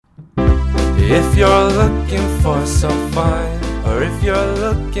If you're looking for some fun, or if you're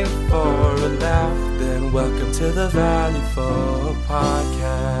looking for a laugh, then welcome to the Valley Folk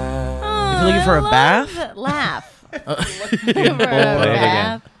Podcast. If you're looking for a bath? Laugh.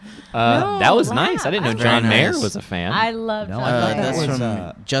 That was nice. I didn't know John Mayer was a fan. I love John Mayer. Mayer. That's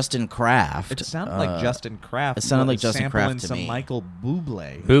from Justin Kraft. It sounded like Justin Kraft. It sounded like Justin Kraft to some me. Michael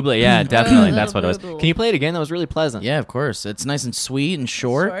Bublé. Bublé, yeah, definitely. That's what it was. Can you play it again? That was really pleasant. Yeah, of course. It's nice and sweet and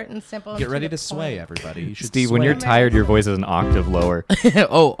short. Short and simple. Get and ready the to sway, point. everybody. You should Steve, when sway. you're tired, your voice is an octave lower.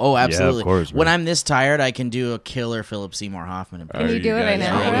 oh, absolutely. Yeah, of course, when right. I'm this tired, I can do a killer Philip Seymour Hoffman impression. Can you do it right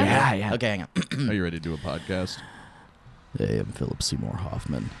now? Yeah. Okay, hang on. Are you ready to do a podcast? Hey, I'm Philip Seymour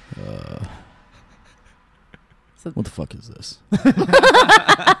Hoffman. What the fuck is this? Like,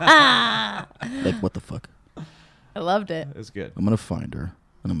 what the fuck? I loved it. It's good. I'm gonna find her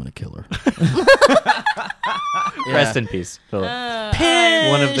and I'm gonna kill her. Rest in peace, Philip.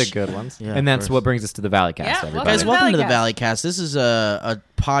 One of the good ones. Yeah, and of that's course. what brings us to the Valleycast, Yeah, everybody. Guys, welcome to the Valleycast. Valleycast. This is a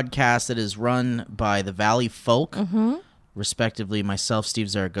podcast that is run by the Valley Folk, respectively myself, Steve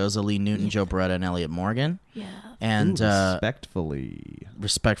Zaragoza, Lee Newton, Joe Beretta, and Elliot Morgan. Yeah. And Respectfully.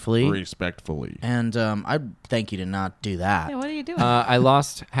 respectfully. And I thank you to not do that. Yeah, what are you doing? I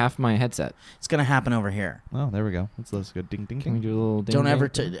lost half my headset. It's gonna happen over here. Oh, there we go. Let's go. Ding, ding, Can we ding. do a little ding Don't ding? ever,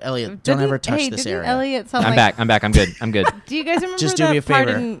 Elliot. Don't ever touch this didn't area. Elliot sound I'm like, back. I'm good. I'm good. Do you guys remember Just do that me a part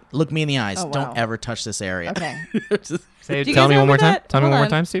favor. in- Look me in the eyes. Oh, wow. Don't ever touch this area. Okay. Say, Do you tell guys me one more remember time. that? Tell me Hold one more on.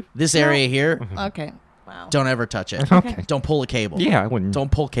 time, Steve. This area here, Okay. Wow. don't ever touch it. Okay. Don't pull a cable. Yeah, I wouldn't.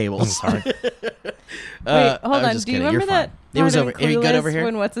 Don't pull cables. Sorry. Wait, hold I was on. just Do you kidding. remember You're that? fine. It was part over. in Are you good over Clueless here?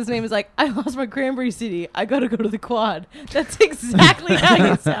 When what's his name is like, I lost my cranberry CD. I gotta go to the quad. That's exactly how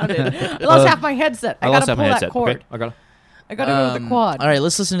you sounded. I lost half my headset. I lost gotta half my pull headset. that cord. Okay, I got it. I gotta go to the quad. All right,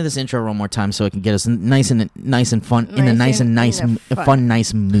 let's listen to this intro one more time so it can get us nice and fun in a Nice nice and fun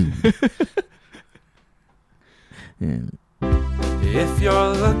nice mood. Yeah. If you're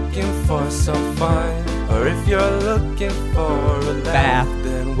looking for some fun, or if you're looking for a laugh,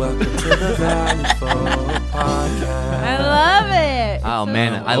 then welcome to the Valley Folk Podcast. I love it. It's Oh, so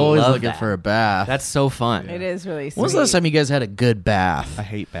man, fun. I Always love looking that. for a bath. That's so fun. It is really sweet. When was the last time you guys had a good bath? I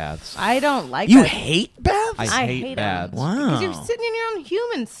hate baths. I don't like You that. hate baths? I hate hate 'em. baths. Wow. Because you're sitting in your own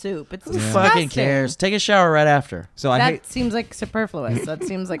human soup. It's Who disgusting. fucking cares? Take a shower right after. So I That hate. seems like superfluous. That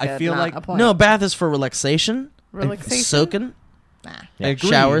seems like I feel not like- a point. No, bath is for relaxation. Relaxation? Soaking. Nah. I agree.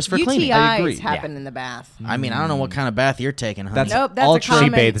 Showers for cleaning. I agree. UTIs happen in the bath. I mean, I don't know what kind of bath you're taking, honey. That's- Nope, that's all a true. common.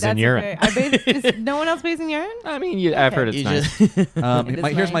 She bathes in that's a urine. very- I bathe, no one else bathes in urine? I mean, I've heard it's You nice. just It is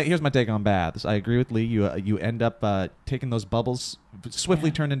nice. Here's my take on baths. I agree with Lee. You end up taking those bubbles swiftly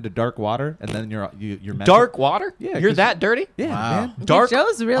turn into dark water, and then you're mental. Dark water? Yeah, You're 'cause- that dirty? Yeah, Wow. man. Dark.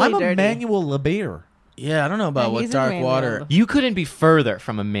 Joe's really I'm dirty. a manual labeer. yeah, I don't know about Yeah, what he's a dark manual. water. You couldn't be further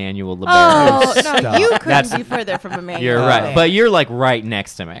from a manual libero. Oh, no, Stop. you couldn't That's- be further from a manual. You're right, but you're like right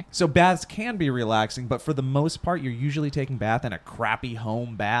next to me. So baths can be relaxing, but for the most part, you're usually taking bath in a crappy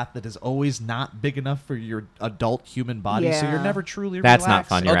home bath that is always not big enough for your adult human body. So Yeah. you're never truly That's not relaxed.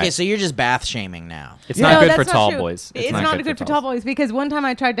 fun. You're Okay, right. so you're just bath shaming now. It's No, not good that's for not tall true. boys. It's not good for tall boys because one time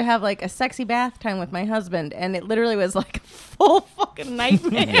I tried to have like a sexy bath time with my husband, and it literally was like a full fucking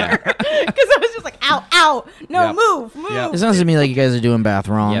nightmare because I was just like, ow, ow, no, Yep. move. Yep. It sounds to me like you guys are doing bath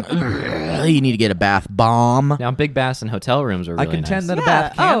wrong. Yep. You need to get a bath bomb. Now, big baths and hotel rooms are I really contend nice. that a Yeah,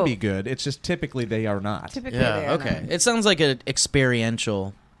 bath can oh. be good. It's just typically they are not. Typically, they Yeah, are okay. not. It sounds like an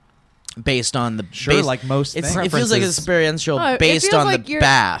experiential based on the Sure, like most it things. feels like it's Preferences. experiential Oh, it based feels on like the you're-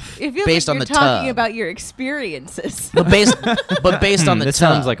 bath. It feels based like on you're the talking tub. about your experiences. but based on the This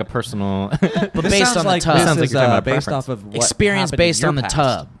tub. sounds like a personal. but This based sounds on like the tub. this Sounds like is, you're talking about based preference. off of what Experience happened based in on your the past.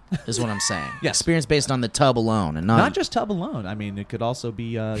 tub is what I'm saying. Yes. Experience based on the tub alone and Not just tub alone. I mean, it could also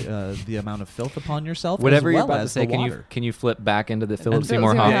be the amount of filth upon yourself. Whatever as you're well about to as say, the can water. you flip back into the Philip And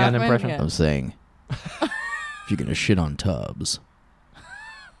Seymour Philip Seymour Hoffman Hoffman, impression? yeah. I'm saying if you're gonna shit on tubs,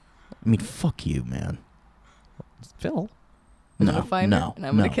 I mean, fuck you, man. Phil? I'm No, gonna find her, no, and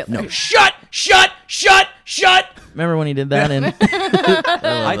I'm gonna no, kill no. her. Shut! Remember when he did that in? I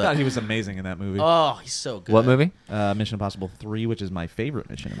thought he was amazing in that movie. Oh, he's so good. What movie? Mission Impossible 3, which is my favorite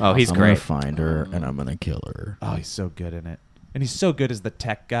Mission Oh, Impossible. he's I'm great. gonna find her and I'm gonna kill her. Oh, he's so good in it. And he's so good as the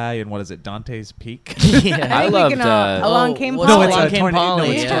tech guy in, what is it, Dante's Peak? Yeah. I think we loved. can, Along Came what's Polly. Along No, it's Came Polly.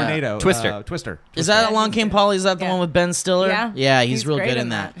 No, it's yeah. Tornado. Twister. Twister. Is that Yeah, Along he's Came good. Polly? Is that the Yeah. one with Ben Stiller? Yeah. He's real great good in in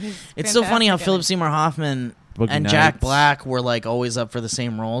that. He's It's so funny how fantastic in Philip it. Seymour Hoffman Boogie and Jack Nights. Black were like always up for the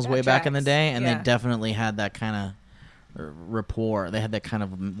same roles Yeah, way back in the Jax, day, and yeah. they definitely had that kind of rapport. They had that kind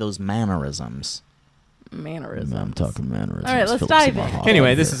of those mannerisms. mannerisms. I'm talking mannerisms. All right, let's Philip dive Seymour in. Hoffman Anyway,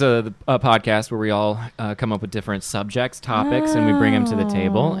 here. this is a podcast where we all come up with different subjects, topics, and we bring them to the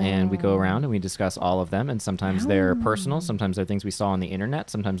table, and we go around and we discuss all of them. And sometimes they're personal, sometimes they're things we saw on the internet,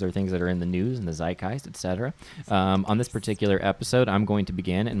 sometimes they're things that are in the news and the zeitgeist, etc. On this particular episode, I'm going to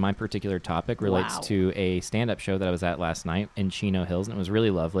begin, and my particular topic relates to a stand-up show that I was at last night in Chino Hills, and it was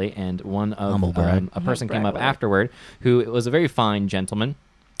really lovely. And one of a person came up afterward who was a very fine gentleman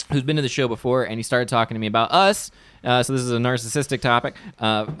who's been to the show before, and he started talking to me about us. So this is a narcissistic topic,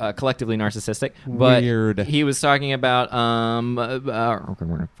 collectively narcissistic. But Weird. He was talking about, I'm going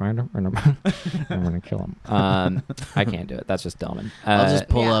to find him, and I'm going to kill him. I can't do it. That's just Delman. I'll just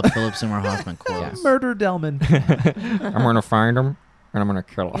pull up Philip Seymour Hoffman quotes. Murder Delman. I'm going to find him, and I'm going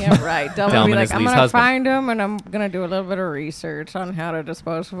to kill him. Yeah, right. Delman will be Delman like, is I'm Lee's going to husband. find him, and I'm going to do a little bit of research on how to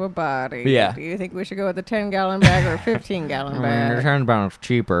dispose of a body. Yeah. Do you think we should go with a 10-gallon bag or a 15-gallon bag? 10 pounds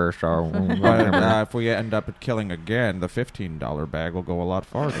cheaper, so... If we end up killing again, the $15 bag will go a lot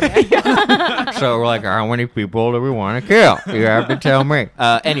farther. So we're like, how many people do we want to kill? You have to tell me.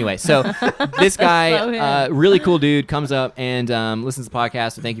 Anyway, so this guy, So him. really cool dude, comes up and listens to the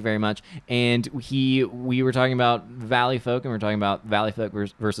podcast. So thank you very much. And we were talking about Valley Folk, and we're talking about Valley Folk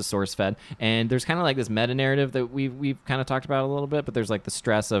versus Source Fed. And there's kind of like this meta narrative that we've kind of talked about a little bit. But there's like the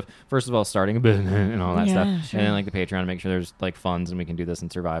stress of, first of all, starting a business and all that Yeah, stuff, sure. and then like the Patreon to make sure there's like funds and we can do this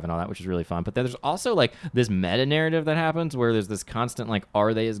and survive and all that, which is really fun. But then there's also like this meta narrative that happens where there's this constant like,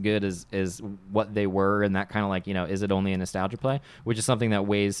 are they as good as what they were, and that kind of like, is it only a nostalgia play, which is something that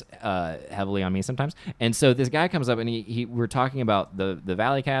weighs heavily on me sometimes. And so this guy comes up and we're talking about the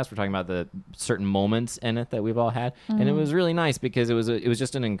Valley Cast, we're talking about the certain moments in it that we've all had, and it was really nice because it was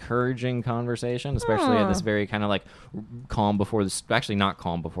just an encouraging conversation, especially at this very kind of like calm before the actually not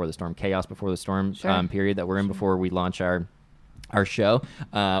calm before the storm, chaos before the storm period that we're in before we launch our show,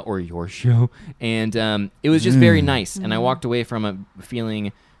 or your show. And it was just very nice. And I walked away from it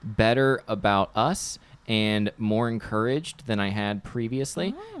feeling better about us and more encouraged than I had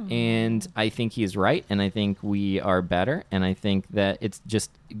previously. And I think he's right. And I think we are better. And I think that it's just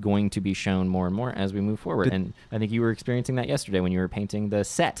going to be shown more and more as we move forward. And I think you were experiencing that yesterday when you were painting the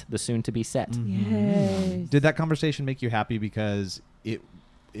soon-to-be set. Yes. Did that conversation make you happy because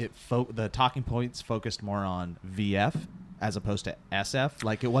the talking points focused more on VF as opposed to SF?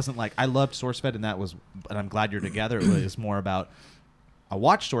 Like, it wasn't like I loved SourceFed and I'm glad you're together. It was more about, I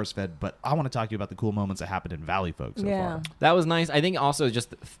watched SourceFed, but I want to talk to you about the cool moments that happened in Valley Folk so far. That was nice. I think also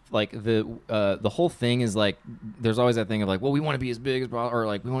just like the whole thing is like, there's always that thing of like, well, we want to be as big as possible, or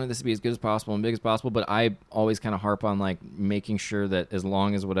like we wanted this to be as good as possible and big as possible. But I always kind of harp on like making sure that as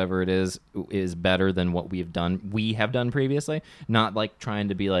long as whatever it is better than what we have done previously. Not like trying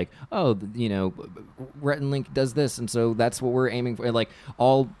to be like, oh, Rhett and Link does this, and so that's what we're aiming for. Like,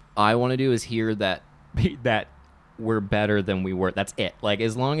 all I want to do is hear that we're better than we were. That's it. Like,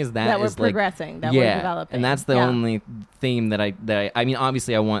 as long as that we're is like, progressing, that we're developing. and that's the only theme that I mean,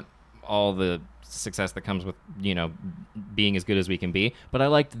 obviously I want all the success that comes with, being as good as we can be, but I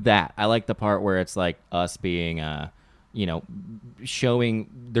liked that. I like the part where it's like us being, showing,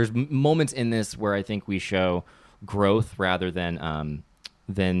 there's moments in this where I think we show growth rather than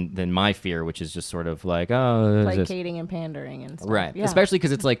my fear, which is just sort of like, Placating and pandering and stuff. right. Yeah. Especially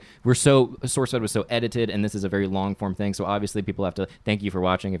because it's like SourceFed was so edited, and this is a very long form thing. So obviously people have to thank you for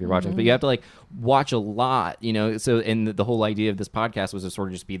watching if you're watching, but you have to like watch a lot, So, and the whole idea of this podcast was to sort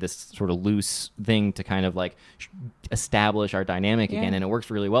of just be this sort of loose thing to kind of like establish our dynamic again, and it works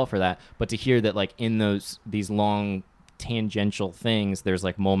really well for that. But to hear that like in these long tangential things, there's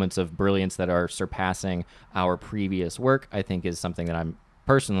like moments of brilliance that are surpassing our previous work, I think is something that I'm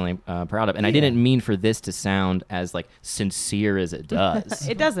personally proud of. And I didn't mean for this to sound as like sincere as it does.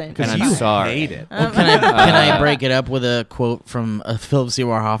 It doesn't. And I'm you sorry. hate it. Well, can I break it up with a quote from a Philip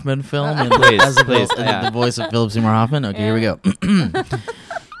Seymour Hoffman film? And Please, the voice of Philip Seymour Hoffman? Okay, here we go.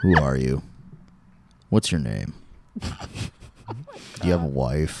 Who are you? What's your name? Do you have a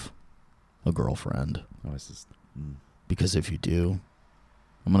wife? A girlfriend? Oh, it's just, Because if you do,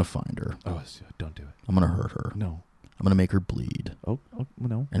 I'm going to find her. don't do it. I'm going to hurt her. No. I'm going to make her bleed Oh,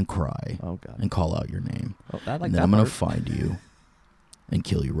 no. and cry Oh, God. and call out your name. Oh, I like And then that I'm going to part. find you and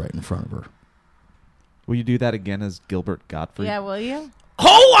kill you right in front of her. Will you do that again as Gilbert Gottfried? Yeah, will you? Who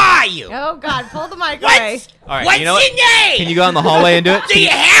are you? Oh, God, pull the mic away. All right, What's you know what? your name? Can you go out in the hallway and do it? Do you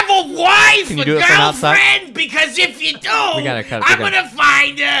have a wife, Can you a do it from outside? girlfriend? Because if you do, We gotta cut it I'm together. gonna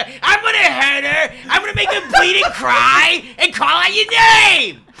find her. I'm gonna hurt her. I'm gonna make her bleed and cry and call out your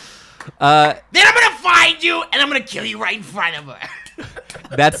name. Then I'm gonna find you and I'm gonna kill you right in front of her.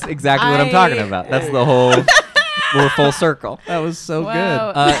 That's exactly what I'm talking about. That's the whole, we're full circle. That was so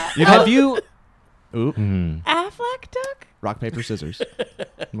Wow. good. Have you Ooh. Affleck duck? Rock, paper, scissors.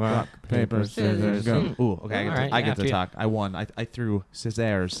 Rock, Paper, scissors, go. Ooh, okay, All right, I get after to you. talk. I won. I threw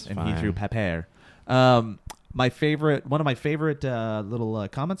scissors, and he Fine. threw paper. One of my favorite little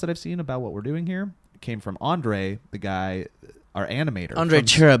comments that I've seen about what we're doing here came from Andre, the guy, our animator. Andre from-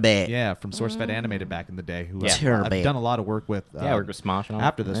 Chirabet. Yeah, from SourceFed Animated back in the day. Who Yeah. I've Chirabet. done a lot of work with. Yeah, we're just Smosh and all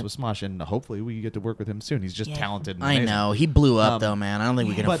after that, this right? with Smosh, and hopefully we get to work with him soon. He's just talented. And I amazing. know. He blew up, Um, though, man. I don't think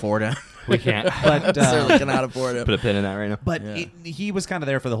we can but- afford him. We can't But Certainly cannot afford him. put a pin in that right now. But Yeah. he was kind of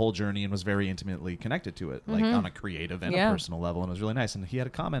there for the whole journey and was very intimately connected to it, like on a creative and Yeah. a personal level, and it was really nice. And he had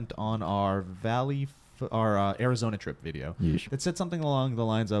a comment on our Arizona trip video Yeesh. that said something along the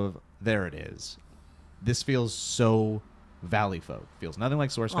lines of, "There it is. This feels so Valley folk. Feels nothing like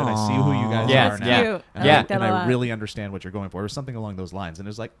SourceFed. I see who you guys Yeah, are now. yeah. Cute. I Yeah. like that and a I lot. really understand what you're going for." Or something along those lines. And it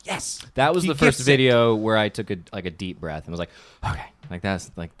was like, yes, That was he the first gets it. video where I took a deep breath and was like, okay, like that's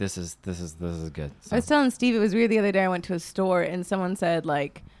like this is good. I was telling Steve it was weird the other day. I went to a store and someone said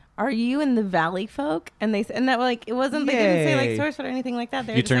like, "Are you in the Valley folk?" And they and that like it wasn't. They didn't say like Yay. SourceFed or anything like that.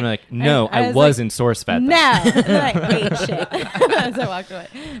 They were You just turned like, like, no, I was like, in SourceFed. No, and they're like, wait, shit. As I walked away.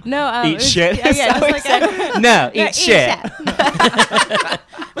 No, Eat it was- shit? Yeah, yeah, So just like No, yeah, eat shit.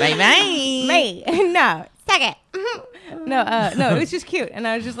 Bye bye. Me, no, suck it. No, it was just cute, and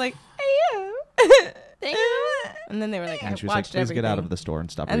I was just like, hey, and then they were like, I And she was like, watched "Please get out everything. of the store and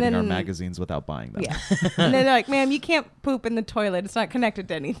stop And reading our then- magazines without buying them." Yeah. And then they're like, ma'am, you can't poop in the toilet. It's not connected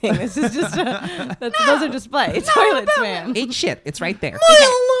to anything. This is just those are display toilets, ma'am. Eat shit. It's right there.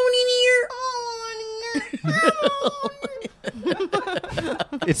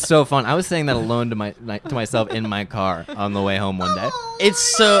 It's so fun. I was saying that alone to myself in my car on the way home one day.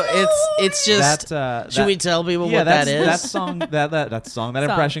 It's just. Should we tell people what that is? That song, that Song.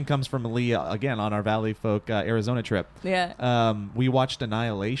 impression comes from Lee again on our Valley Folk Arizona trip. Yeah. We watched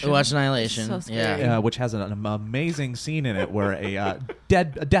Annihilation. We watched Annihilation. So scary. Yeah. Which has an amazing scene in it where a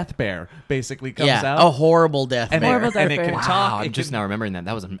death bear basically comes Yeah. out. A horrible death and, bear. Horrible and it death can bear. talk. Wow, it I'm just can- now remembering that.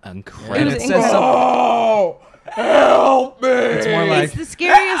 That was and incredible. It it was says something. Help me! It's more like It's the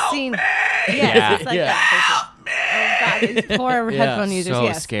scariest scene. Yes, it's like Yeah. that. Oh God, these poor Yeah, headphone users. so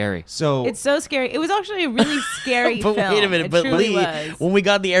Yes. scary. so. It's so scary. It was actually a really scary But film. wait a minute, It but truly Lee, was. when we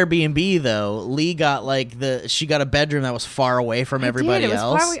got the Airbnb though, Lee got like she got a bedroom that was far away from I everybody did. It was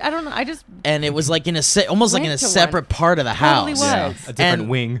else, far away. I don't know. I just and it was like in almost like in a Went to separate one. part of the house. Totally was. A different And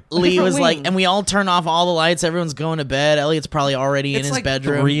wing. Lee different was like, wing. and we all turn off all the lights. Everyone's going to bed. Elliot's probably already in it's his like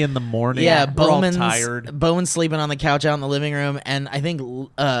bedroom. 3 in the morning. Yeah, We're all Bowman's tired. sleeping on the couch out in the living room, and I think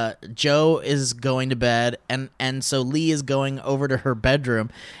Joe is going to bed, and so Lee is going over to her bedroom,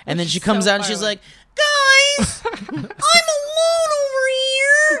 and then she She's comes so out and far she's away. like, "Guys, I'm alone over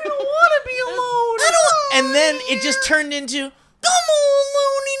here. I don't want to be alone. And then it just turned into, "I'm all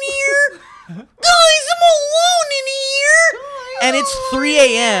alone in here, guys. I'm alone in here." And it's 3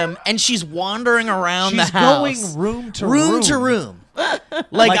 a.m. and she's wandering around She's the house, going room to room.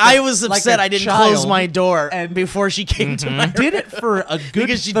 Like a- I was like upset a I didn't child. close my door And- before she came to my did it for a good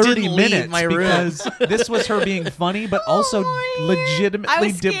Because she 30 didn't leave minutes my room. because this was her being funny, but also I legitimately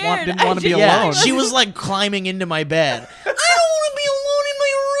was didn't want scared. to be Yeah, alone. she was like climbing into my bed. I don't want to be alone in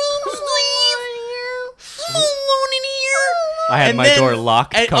my room, Steve. I'm alone in here. I had And my then- door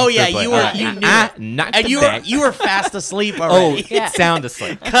locked. and- oh yeah, comfortably. you knew it. not And the you bed. were fast asleep Oh, already. Yeah. sound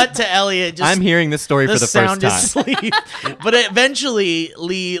asleep. Cut to Elliot. Just I'm hearing this story the for the sound first time. asleep. But eventually,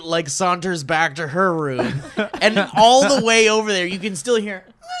 Lee like saunters back to her room, and all the way over there, you can still hear.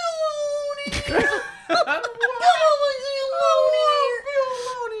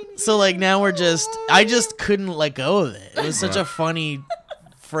 So like now I just couldn't let go of it. It was such a funny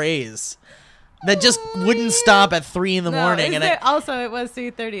phrase that just wouldn't stop at 3 a.m. no, and also it was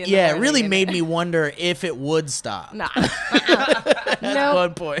 2:30. it really made me wonder if it would stop. Nah. At No.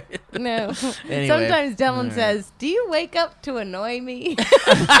 one point. No. Anyway. Sometimes Dylan says, "Do you wake up to annoy me?" Do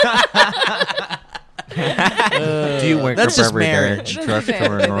you wake That's up just every day marriage. just That's to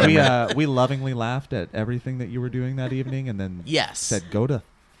just annoy me? we lovingly laughed at everything that you were doing that evening, and then Yes. said, "Go to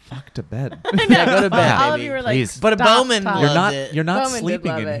fuck to bed." Yeah, go to bed. All of baby. you were like, Please. But "Stop Bowman talking." loved it. You're not Bowman did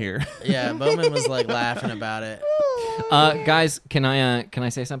sleeping love in it. here. Yeah, Bowman was like laughing about it. Guys, can I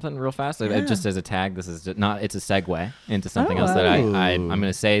say something real fast? Just as a tag, this is just not. It's a segue into something else that I'm going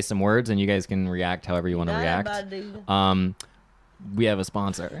to say some words, and you guys can react however you want to react. We have a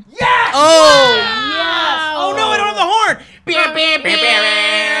sponsor. Oh! Yes! Oh no, I don't have the horn!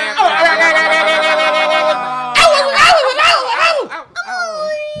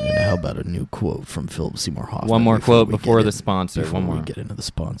 And how about a new quote from Philip Seymour Hoffman? One more quote we before get the in- sponsor. Before One more. we get into the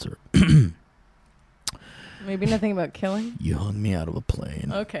sponsor. Maybe nothing about killing. You hung me out of a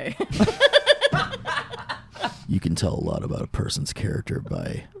plane. Okay. You can tell a lot about a person's character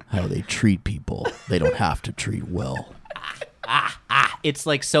by how they treat people. They don't have to treat well. It's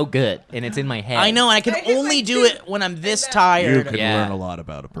like so good, and it's in my head. I know, and I can only do it when I'm this tired. You can Yeah. learn a lot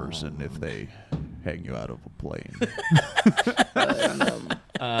about a person if they hang you out of a plane.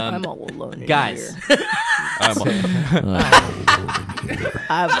 I'm all alone in Guys, here. I'm all alone in here.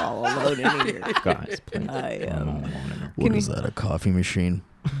 I'm all alone in here. Guys, please. I am. What is that, a coffee machine?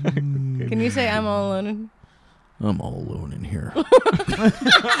 Can you say I'm all alone in I'm all alone in here.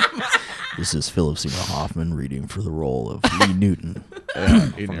 This is Philip Seymour Hoffman reading for the role of Lee Newton.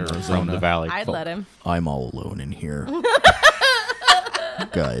 In From Arizona. the valley. I'd let him. I'm all alone in here.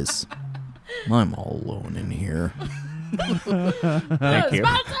 Guys, I'm all alone in here. Thank you.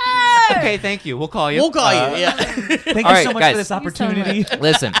 Okay, thank you. We'll call you. We'll call you. Yeah. Thank All you right, so much guys. for this Thank you so opportunity.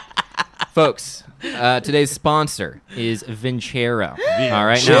 Listen, folks. Today's sponsor is Vincero. All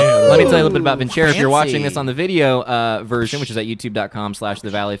right, now let me tell you a little bit about Vincero. If you're watching this on the video version, which is at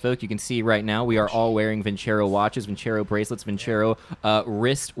youtube.com/thevalleyfolk, you can see right now we are all wearing Vincero watches, Vincero bracelets, Vincero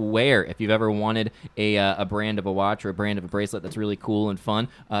wrist wear. If you've ever wanted a brand of a watch or a brand of a bracelet that's really cool and fun,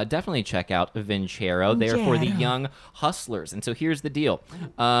 definitely check out Vincero. They are for the young hustlers. And so here's the deal.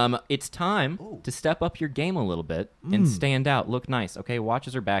 It's time to step up your game a little bit and stand out, look nice. Okay,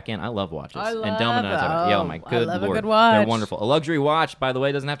 watches are back in. I love watches. And Delma knows how to- yeah, oh my good I love lord. a good watch. They're wonderful. A luxury watch, by the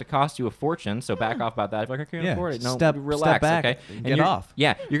way, doesn't have to cost you a fortune, so back off about that. If you're like, I can't Yeah, afford it. No, step relax, back, okay? get you're- off.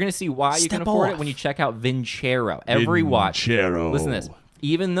 Yeah, you're going to see why you can Step afford it off. when you check out Vincero. Every watch. Listen to this.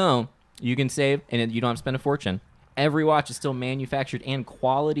 Even though you can save and you don't have to spend a fortune, every watch is still manufactured and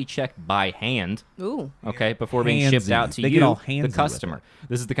quality checked by hand. Ooh. Okay, before being shipped Handsy. out to They get you, all the handsy with customer. it.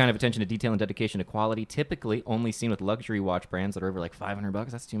 This is the kind of attention to detail and dedication to quality typically only seen with luxury watch brands that are over like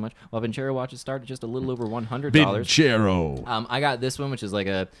 $500. That's too much. While Vincero watches start at just a little over $100. Vincero. I got this one, which is like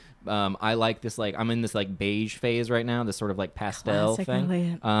a. I like this. Like I'm in this like beige phase right now. This sort of like pastel Classic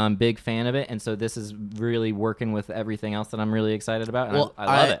thing. Elliot. Big fan of it, and so this is really working with everything else that I'm really excited about. And Well, I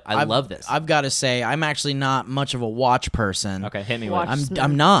love it. I love this. I've got to say, I'm actually not much of a watch person. Okay, hit me Watch with it.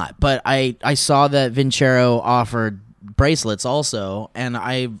 I'm not, but I saw that Vincero offered bracelets also, and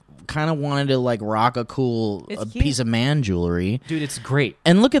I kind of wanted to like rock a cool It's cute. piece of man jewelry. Dude, it's great.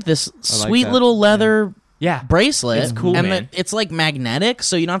 And look at this sweet that. little leather Yeah. bracelet. It's cool, and man. it's like magnetic,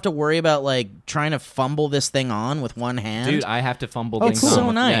 so you don't have to worry about like trying to fumble this thing on with one hand. Dude, I have to fumble Oh, things cool. on So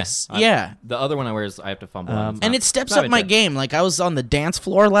with- nice. I- Yeah. The other one I wear is I have to fumble on. It's and not- it steps it's not up my Vincero. game. Like I was on the dance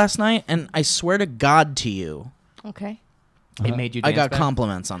floor last night, and I swear to God to you, Okay. It made you I dance got back?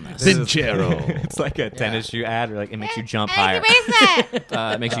 compliments on this. Vincero. It's like a tennis shoe ad, or like it makes you jump I higher. like your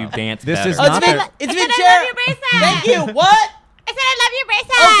bracelet. It makes you dance This better. is not their. It's I said I Vincero. love your bracelet. Thank you. What? I said I love your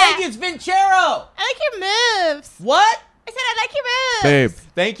bracelet. Oh, thank you. It's Vincero. I like your moves. What? I said I like your moves. Babe,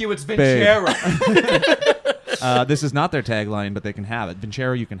 Thank you, it's Babe. Vincero. this is not their tagline, but they can have it.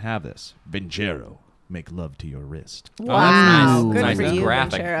 Vincero, you can have this. Vincero, make love to your wrist. Oh, that's nice. Wow. Good Nice for and you,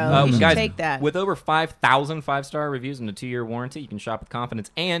 graphic. Vincero. You should Guys, take that. with over 5,000 5-star reviews and a 2-year warranty, you can shop with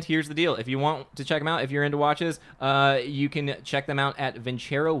confidence. And here's the deal. If you want to check them out, if you're into watches, you can check them out at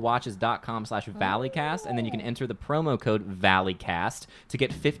vincerowatches.com/valleycast, and then you can enter the promo code ValleyCast to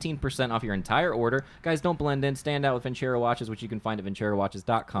get 15% off your entire order. Guys, don't blend in. Stand out with Vincero Watches, which you can find at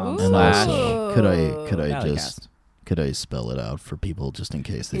vincerowatches.com. And also, could I Valleycast. just could I spell it out for people just in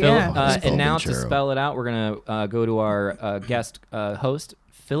case they Yeah. don't know how to spell And now to Vincero? spell it out, we're going to go to our guest host,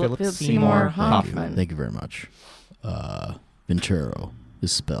 Philip Philip Seymour Seymour Hoffman. Hoffman. Thank you very much. Vincero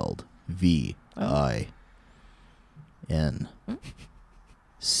is spelled VINCERO.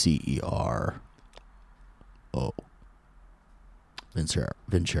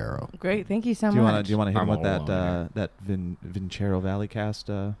 Vincero. Great. Thank you so Do you much. want to hit I'm him with all that alone that Vincero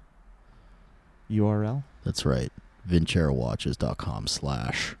Valleycast URL? That's right.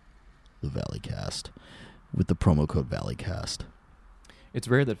 VinceroWatches.com/thevalleycast with the promo code ValleyCast. It's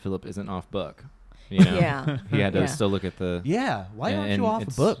rare that Philip isn't off book. You know? Yeah. He had to Yeah. still look at the... Yeah. Why aren't and you off a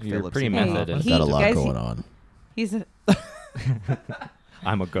it's- book, you're Philip? pretty Seymour method. Hoffman? I've got a lot guys, going on. He's a,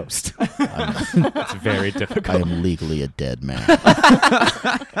 I'm a ghost. It's very difficult. I am legally a dead man.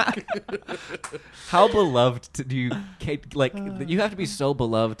 How beloved do you... Like, you have to be so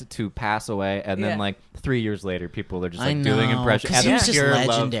beloved to pass away, and then, Yeah. like, 3 years later, people are just, I like, know, doing impressions. 'cause out he of was just pure love.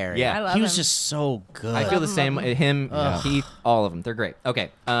 legendary. Yeah. I love He was him. just so good. I feel the same. Him, Heath, all of them. They're great. Okay.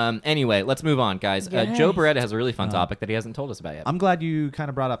 Anyway, let's move on, guys. Yes. Joe Beretta has a really fun topic that he hasn't told us about yet. I'm glad you kind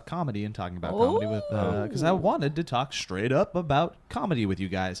of brought up comedy and talking about comedy with because I wanted to talk straight up about comedy with you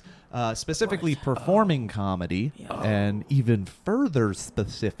guys, specifically performing comedy, and even further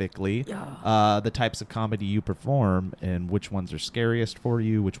specifically, the types of comedy you perform and which ones are scariest for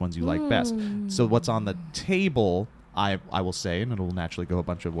you, which ones you like best. So what's on the table, I will say, and it'll naturally go a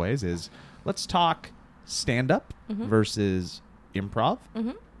bunch of ways, is let's talk stand-up versus improv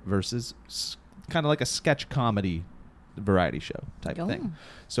versus kind of like a sketch comedy variety show type thing.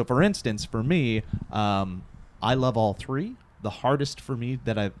 So for instance, for me, I love all three. The hardest for me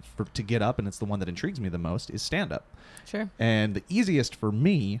to get up, and it's the one that intrigues me the most, is stand-up. Sure. And the easiest for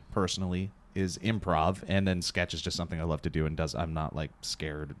me personally is improv, and then sketch is just something I love to do, and I'm not like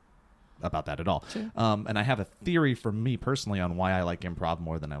scared about that at all. Sure. And I have a theory for me personally on why I like improv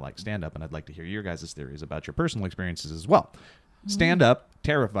more than I like stand-up, and I'd like to hear your guys' theories about your personal experiences as well. Stand-up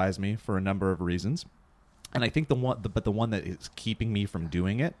terrifies me for a number of reasons. And I think the one that is keeping me from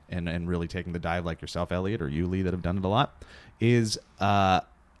doing it and really taking the dive, like yourself, Elliot, or you, Lee, that have done it a lot, is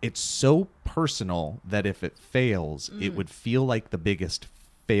it's so personal that if it fails, it would feel like the biggest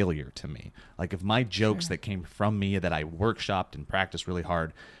failure to me. Like if my jokes that came from me that I workshopped and practiced really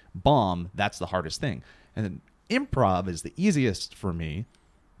hard bomb, that's the hardest thing. And then improv is the easiest for me,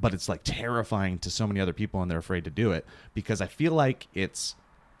 but it's like terrifying to so many other people, and they're afraid to do it because I feel like it's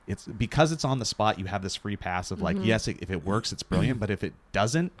because it's on the spot. You have this free pass of like, yes, if it works, it's brilliant. But if it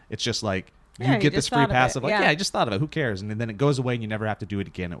doesn't, it's just like you get this free pass of like, I just thought of it. Who cares? And then it goes away, and you never have to do it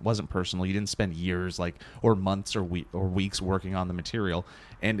again. It wasn't personal. You didn't spend years or months or weeks working on the material.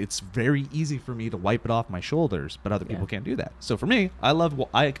 And it's very easy for me to wipe it off my shoulders, but other people can't do that. So for me,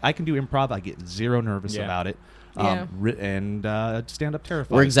 I can do improv. I get zero nervous about it. And stand up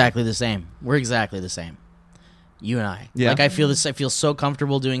terrified. We're exactly the same. You and I. Yeah. Like, I feel so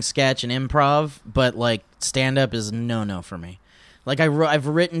comfortable doing sketch and improv, but, like, stand-up is no for me. Like, I've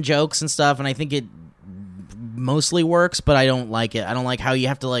written jokes and stuff, and I think it mostly works, but I don't like it. I don't like how you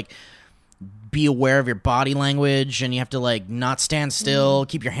have to, like, be aware of your body language, and you have to, like, not stand still,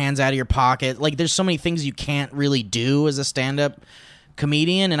 keep your hands out of your pocket. Like, there's so many things you can't really do as a stand-up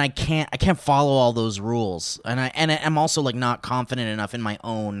comedian, and I can't follow all those rules. And I'm also, like, not confident enough in my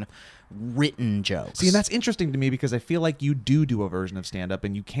own written jokes. See, and that's interesting to me because I feel like you do a version of stand-up,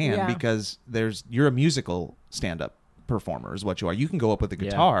 and you can because you're a musical stand-up performer is what you are. You can go up with a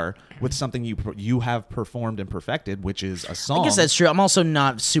guitar with something you have performed and perfected, which is a song. I guess that's true. I'm also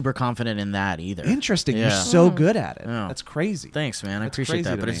not super confident in that either. Interesting. You're so good at it. That's crazy. Thanks, man. I appreciate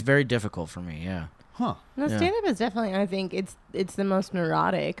that, but it's very difficult for me. Yeah. Huh. No, stand-up is definitely, I think, it's the most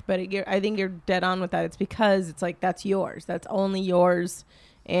neurotic, but I think you're dead on with that. It's because it's like, that's yours. That's only yours,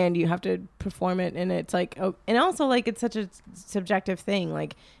 and you have to perform it, and it's like, and also, like, it's such a subjective thing.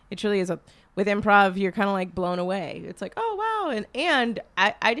 Like, it truly is with improv, you're kind of like blown away. It's like, oh, wow. And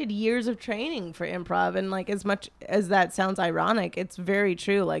I did years of training for improv, and like, as much as that sounds ironic, it's very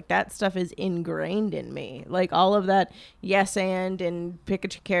true. Like, that stuff is ingrained in me. Like, all of that yes and pick a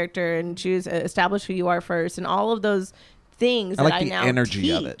character and establish who you are first, and all of those things that I now energy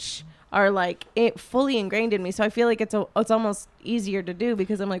teach of it are like fully ingrained in me. So I feel like it's almost easier to do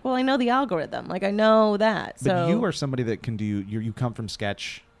because I'm like, well, I know the algorithm. Like, I know that. But you are somebody that can do. You come from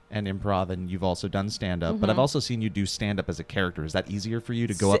sketch and improv, and you've also done stand-up, but I've also seen you do stand-up as a character. Is that easier for you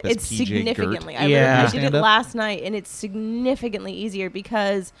to go up as PJ significantly. Gert? I did it last night, and it's significantly easier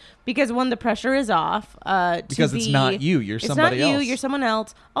because one, the pressure is off. Because it's not you. You're somebody else. It's not you. You're someone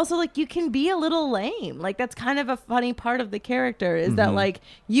else. Also, like, you can be a little lame. Like, that's kind of a funny part of the character is that, like,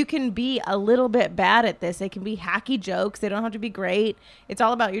 you can be a little bit bad at this. They can be hacky jokes. They don't have to be great. It's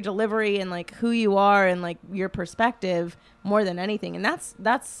all about your delivery and, like, who you are and, like, your perspective more than anything. And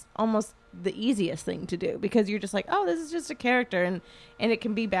that's almost the easiest thing to do because you're just like, oh, this is just a character, and it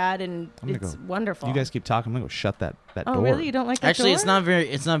can be bad, and it's wonderful. You guys keep talking. I'm gonna go shut that door. Oh, really? You don't like that Actually, door?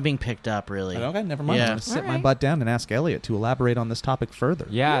 it's not being picked up really. Okay, never mind. Yeah. I'm gonna sit my butt down and ask Elliot to elaborate on this topic further.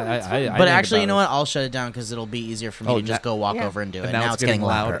 Yeah, I but actually, you know what? I'll shut it down because it'll be easier for me to just go walk over and do it. Now it's getting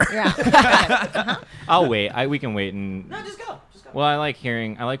louder. Yeah. I'll wait. We can wait and. No, just go. Well, I like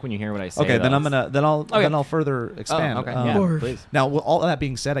when you hear what I say. Okay, then though. I'll further expand. Oh, okay. Yeah, please. Now, with all of that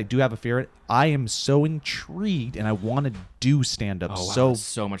being said, I do have a fear. I am so intrigued, and I want to do stand up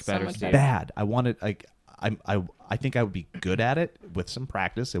so much better. Bad. I want to I think I would be good at it with some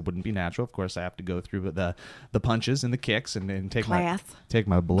practice. It wouldn't be natural. Of course, I have to go through the punches and the kicks and take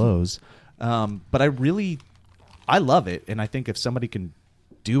my blows. But I love it, and I think if somebody can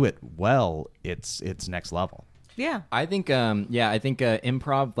do it well, it's next level. Yeah. I think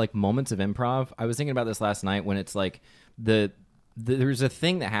improv, like moments of improv. I was thinking about this last night when it's like there's a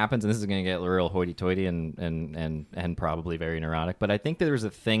thing that happens, and this is going to get real hoity-toity and probably very neurotic, but I think that there's a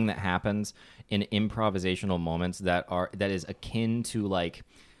thing that happens in improvisational moments that is akin to like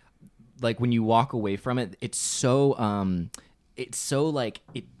when you walk away from it, it's so like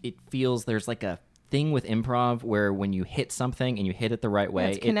it feels there's like a thing with improv where when you hit something and you hit it the right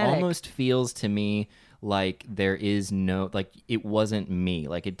way, it almost feels to me like there is no, like it wasn't me.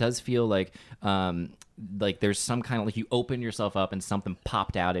 Like it does feel like there's some kind of like you open yourself up and something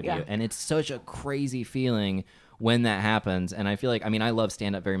popped out of you, and it's such a crazy feeling when that happens. And I feel like, I mean, I love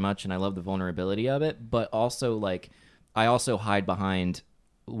stand-up very much and I love the vulnerability of it, but also like I also hide behind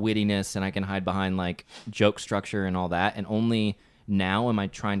wittiness and I can hide behind like joke structure and all that, and only now am I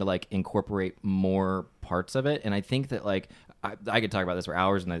trying to like incorporate more parts of it. And I think that like I could talk about this for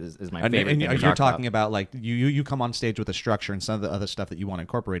hours, and that is my favorite thing to you're talk talking about like you come on stage with a structure, and some of the other stuff that you want to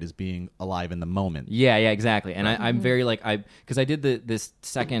incorporate is being alive in the moment. Yeah, exactly. And I'm very like because I did this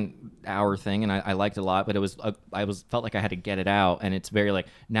second hour thing, and I liked it a lot, but it was felt like I had to get it out, and it's very like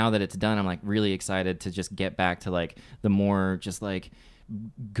now that it's done, I'm like really excited to just get back to like the more just like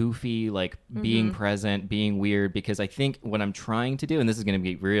goofy, like being present, being weird, because I think what I'm trying to do, and this is going to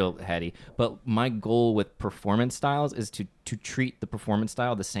be real heady, but my goal with performance styles is to treat the performance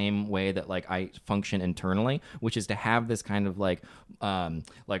style the same way that like I function internally, which is to have this kind of like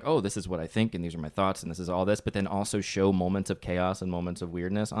oh, this is what I think and these are my thoughts and this is all this, but then also show moments of chaos and moments of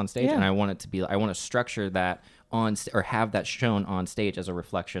weirdness on stage. And I want it to be, I want to structure that or have that shown on stage as a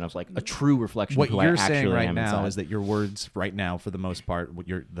reflection of like a true reflection what of who you're I actually saying right am now inside. is that your words right now, for the most part,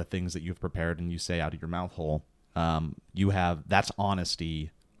 the things that you've prepared and you say out of your mouth hole, that's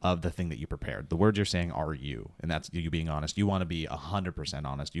honesty of the thing that you prepared. The words you're saying are you, and that's you being honest. You want to be 100%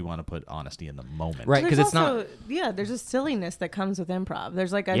 honest. You want to put honesty in the moment, right? Because it's not. There's a silliness that comes with improv.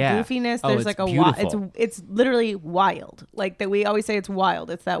 There's like a goofiness. Oh, There's it's like beautiful. it's literally wild. Like that we always say it's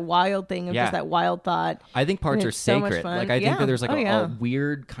wild. It's that wild thing of just that wild thought. I think parts And are it's so much sacred. fun. Like I think that there's like a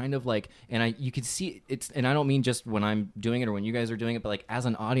weird kind of like, and you can see it's, and I don't mean just when I'm doing it or when you guys are doing it, but like as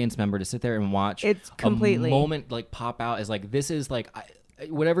an audience member to sit there and watch it's completely a moment like pop out as like this is like.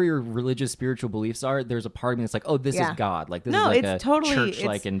 Whatever your religious spiritual beliefs are, there's a part of me that's like, oh, this is God. Like this is like a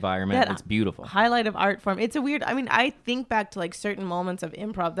church-like environment. It's beautiful. Highlight of art form. It's a weird. I mean, I think back to like certain moments of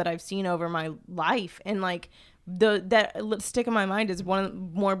improv that I've seen over my life, and like that stick in my mind is one of the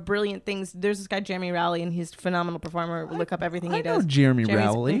more brilliant things. There's this guy Jeremy Rowley, and he's a phenomenal performer. Look up everything he does. Jeremy's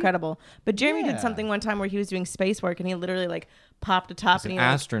Rowley, incredible. But Jeremy did something one time where he was doing space work, and he literally like popped a top. He's and an he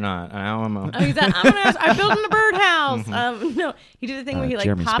astronaut. I'm building a birdhouse. No, he did a thing where he like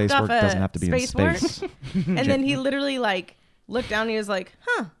Jeremy, popped space off work a doesn't have to be in space work, space. and then he literally like looked down. And he was like,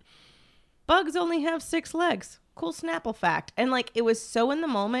 "Huh, bugs only have 6 legs. Cool Snapple fact." And like it was so in the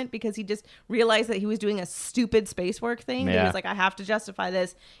moment because he just realized that he was doing a stupid space work thing. He was like, I have to justify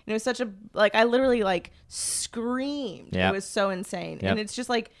this. And it was such a like I literally like screamed. It was so insane. And it's just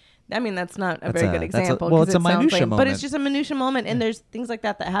like, I mean, that's not a very good example. It's a minutia moment. But it's just a minutia moment, and there's things like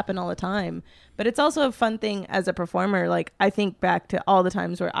that happen all the time. But it's also a fun thing as a performer. Like I think back to all the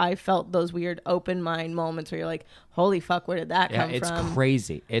times where I felt those weird open mind moments where you're like, holy fuck, where did that come from? It's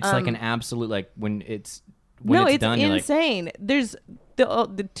crazy. It's like an absolute like when it's done, insane. There's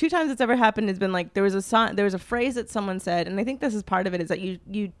the 2 times it's ever happened has been like there was a phrase that someone said, and I think this is part of it, is that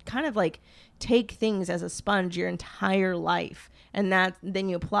you kind of like take things as a sponge your entire life, and then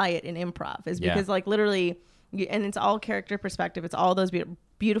you apply it in improv because like literally and it's all character perspective. It's all those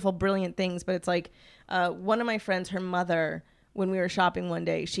beautiful, brilliant things. But it's like one of my friends, her mother, when we were shopping one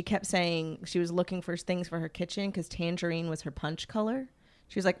day, she kept saying she was looking for things for her kitchen because tangerine was her punch color.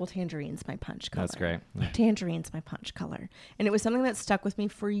 She was like, well, tangerine's my punch color. That's great. Tangerine's my punch color. And it was something that stuck with me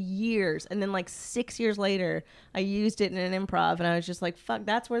for years. And then like 6 years later, I used it in an improv. And I was just like, fuck,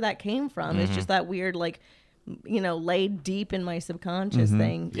 that's where that came from. It's just that weird, like, laid deep in my subconscious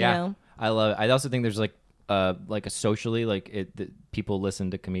thing. Yeah. You know? I love it. I also think there's like a socially, like people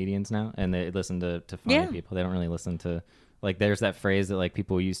listen to comedians now, and they listen to funny people. They don't really listen to... Like, there's that phrase that, like,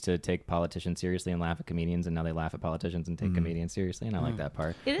 people used to take politicians seriously and laugh at comedians, and now they laugh at politicians and take comedians seriously, and I like that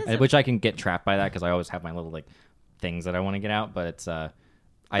part. It is which I can get trapped by that, because I always have my little, like, things that I want to get out, but it's...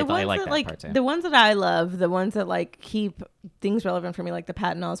 I like that part, too. The ones that I love, the ones that, like, keep things relevant for me, like the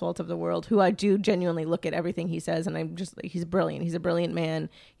Patton Oswalt of the world, who I do genuinely look at everything he says, and I'm just, he's brilliant. He's a brilliant man.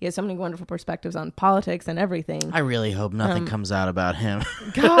 He has so many wonderful perspectives on politics and everything. I really hope nothing comes out about him.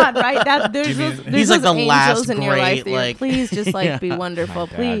 God, right? There's he's like the last in your life great, like, please just like be wonderful,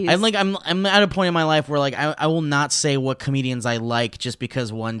 please. I'm at a point in my life where like I will not say what comedians I like just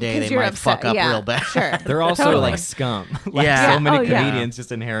because one day they might fuck up real bad. Sure, they're also like scum. Like so many comedians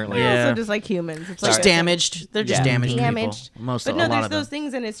just inherently. They're Yeah. also just like humans. It's Just like damaged. They're just Yeah. damaged people. damaged. Most But of no, a lot there's of them. those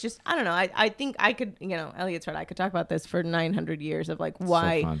things, and it's just I don't know. I think I could, Elliot's right. I could talk about this for 900 years of like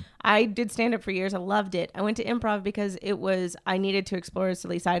why fun. I did stand up for years. I loved it. I went to improv because I needed to explore a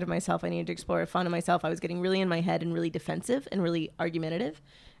silly side of myself. I needed to explore a fun of myself. I was getting really in my head and really defensive and really argumentative,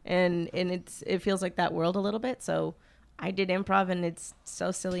 and it feels like that world a little bit. So I did improv, and it's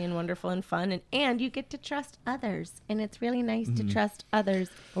so silly and wonderful and fun, and you get to trust others, and it's really nice to trust others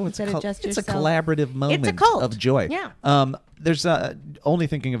instead of just it's yourself. a collaborative moment It's a cult. of joy. Yeah. There's only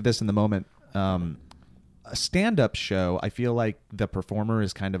thinking of this in the moment. A stand-up show, I feel like the performer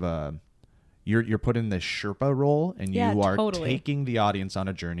is kind of you're put in this Sherpa role, and Yeah, you are totally. taking the audience on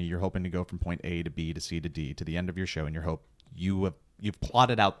a journey. You're hoping to go from point A to B to C to D to the end of your show, and you've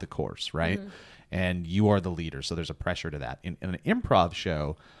plotted out the course, right? Mm-hmm. And you are the leader, so there's a pressure to that. In an improv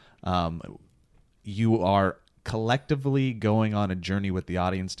show, you are collectively going on a journey with the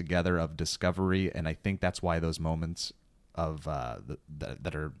audience together of discovery, and I think that's why those moments of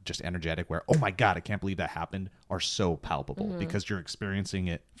that are just energetic, where oh my god, I can't believe that happened, are so palpable because you're experiencing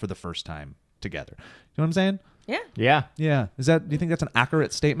it for the first time together. You know what I'm saying? Yeah. Yeah. Yeah. Do you think that's an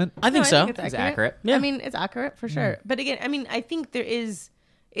accurate statement? I think No, so. it's accurate. Yeah. I mean, it's accurate for sure. But again, I mean, I think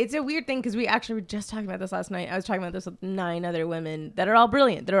it's a weird thing because we actually were just talking about this last night. I was talking about this with 9 other women that are all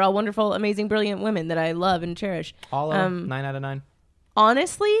brilliant, that are all wonderful, amazing, brilliant women that I love and cherish. All 9 out of 9.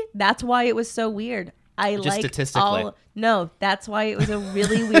 Honestly, that's why it was so weird. Just statistically. No, that's why it was a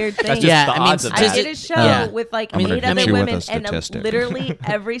really weird thing. That's just Yeah, the I mean, odds of I that. did a show Yeah. with like I'm gonna 8 hit other you with a women, and statistic. literally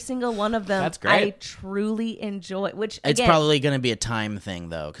every single one of them That's great. I truly enjoy. Which It's again, probably going to be a time thing,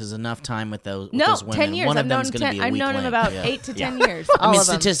 though, because enough time with those no, those women. 10 years. One I've of known them's going to be a I've weak known him link. about Yeah. 8 to 10 years. I All mean, of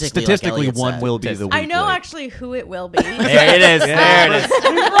them. statistically, Statistically, like Elliot one said. will be the weak I know link. actually who it will be. There it is. There it is.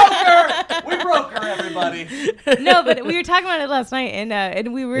 We broke her, everybody. No, but we were talking about it last night,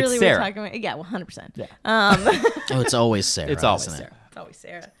 and we really were Sarah. talking about 100%. Yeah. Oh, it's always Sarah. It's always isn't it? Sarah. It's always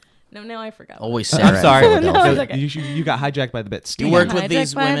Sarah. No, now I forgot. Always Sarah. I'm sorry. in No, Philadelphia. it's okay. You got hijacked by the bit. You Steve. worked with Hijacked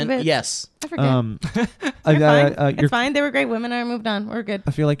these by the women? bits. Yes. I forget. They're fine. you're It's fine. They were great women. I moved on. We're good.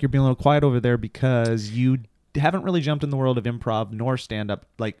 I feel like you're being a little quiet over there because you haven't really jumped in the world of improv nor stand up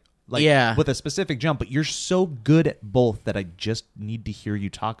like Yeah. with a specific jump, but you're so good at both that I just need to hear you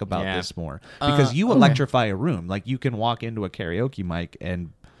talk about Yeah. this more because you electrify a room. Like you can walk into a karaoke mic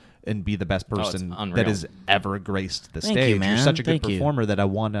and be the best person unreal. that has ever graced the Thank stage. you, man. You're such a good Thank you. performer that I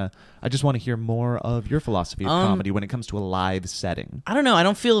just want to hear more of your philosophy of comedy when it comes to a live setting. I don't know. I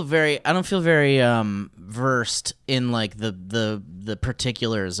don't feel very versed in like the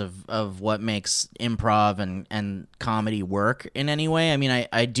particulars of what makes improv and comedy work in any way. I mean,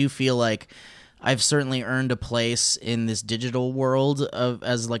 I do feel like I've certainly earned a place in this digital world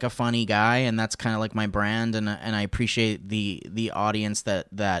as like a funny guy, and that's kind of like my brand, and I appreciate the audience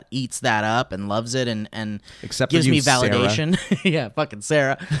that eats that up and loves it and Except for gives you, me Sarah. validation. Yeah, fucking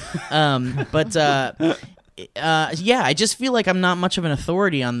Sarah. Yeah, I just feel like I'm not much of an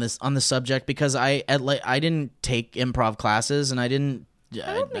authority on the subject because I didn't take improv classes, and I didn't.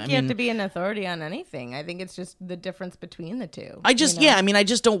 I don't think you have to be an authority on anything. I think it's just the difference between the two. I just you know? I mean, I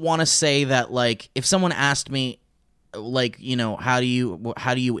just don't want to say that like if someone asked me like, you know, how do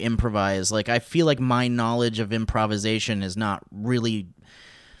you improvise? Like I feel like my knowledge of improvisation is not really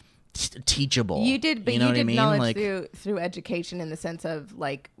teachable. You did, but you know what I did mean? knowledge Like, through education in the sense of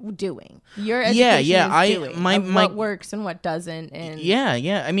like doing. Your education is doing my what works and what doesn't. And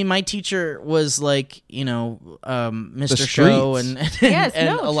yeah. I mean, my teacher was like, you know, Mr. The Show streets. and Yes, and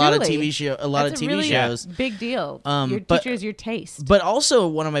no, a lot of truly. TV show, a lot That's of a TV really shows. big deal. Your but- teacher is your taste. But also,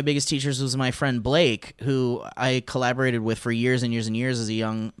 one of my biggest teachers was my friend Blake, who I collaborated with for years and years and years as a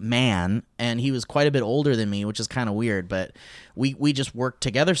young man, and he was quite a bit older than me, which is kind of weird. But we just worked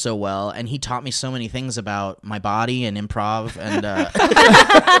together so well, and he taught me so many things about my body and improv. And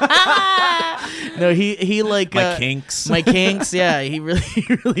no, he like My kinks. my kinks. Yeah, he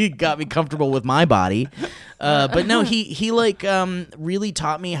really got me comfortable with my body. But no, he like really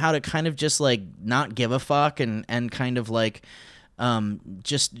taught me how to kind of just like not give a fuck and kind of like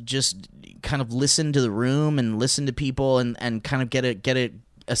just kind of listen to the room and listen to people and kind of get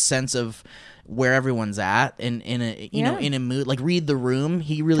a sense of where everyone's at in a you know in a mood, like read the room.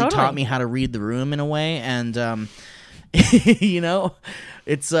 He really Totally. taught me how to read the room in a way, and you know,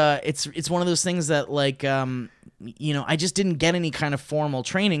 it's one of those things that like you know, I just didn't get any kind of formal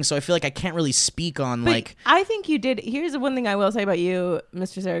training, so I feel like I can't really speak on But like. I think you did. Here's the one thing I will say about you,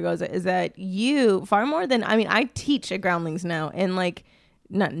 Mr. Zaragoza, is that you far more than I teach at Groundlings now, and like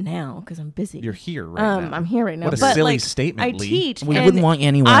not now because I'm busy. You're here right now. I'm here right now. What a but, silly like, statement, I Lee. teach. We and wouldn't want you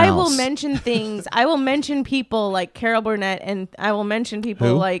anywhere I else. will mention things. I will mention people like Carol Burnett, and I will mention people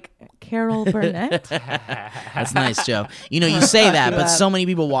Who? like Carol Burnett. That's nice, Joe. You say that, but so many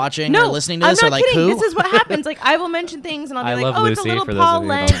people watching or listening to I'm this not are like, kidding. who? This is what happens. Like I will mention things, and I'll be I like, love "Oh, it's a Lucy, little for those of Paul you who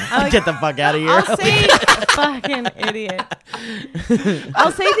Lent." don't know. I'm like, Get the fuck out of here. I'll say, fucking idiot.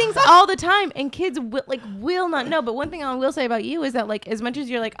 I'll say things all the time, and kids will not know. But one thing I will say about you is that, like, as much as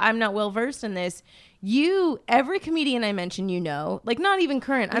you're like, I'm not well versed in this. Every comedian I mention, like not even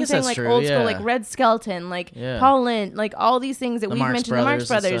current. I'm guess saying that's like true, old school, yeah. like Red Skelton, like Yeah. Paul Lent, like all these things that The we've Marx mentioned, the Marx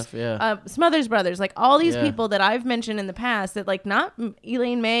Brothers and Brothers, stuff, yeah. Smothers Brothers, like all these Yeah. people that I've mentioned in the past that like not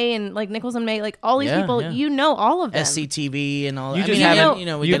Elaine May and like Nichols and May, like all these Yeah, people, yeah. all of them. SCTV and all You that. just I mean,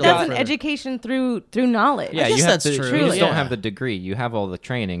 haven't- we you did a That's lot an further. education through knowledge. Yeah, guess you have that's to, true, You just yeah. don't have the degree. You have all the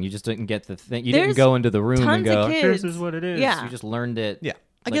training. You just didn't get the thing. You There's didn't go into the room and tons of go, kids. "This is what it is." Yeah. You just learned it. Yeah.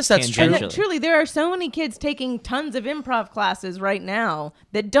 I guess that's true. And tangentially. that, truly, there are so many kids taking tons of improv classes right now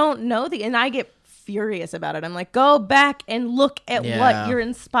that don't know and I get furious about it. I'm like, go back and look at Yeah. what you're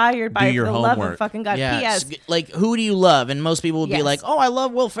inspired by. Do your For the love homework. of fucking God. Yeah, P.S. like who do you love? And most people would be Yes. like, "Oh, I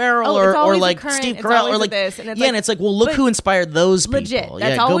love Will Ferrell," Oh, it's or always a like current- Steve it's Carell, always or a like this, and it's yeah, like- and it's like, well, look but who inspired those people. Legit. Yeah,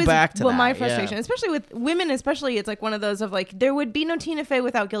 That's go always back to that. my Yeah. frustration, especially with women. Especially, it's like one of those of like there would be no Tina Fey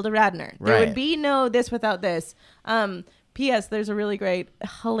without Gilda Radner. There Right. would be no this without this. P.S. There's a really great,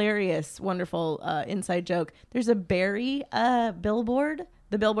 hilarious, wonderful inside joke. There's a Barry billboard.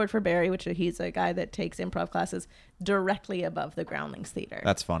 The billboard for Barry, which he's a guy that takes improv classes, directly above the Groundlings Theater.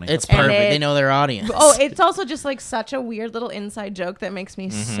 That's funny. It's And perfect. it- They know their audience. Oh, it's also just like such a weird little inside joke that makes me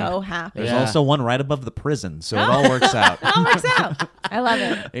so happy. There's Yeah. also one right above the prison, so it all works out. It all works out. I love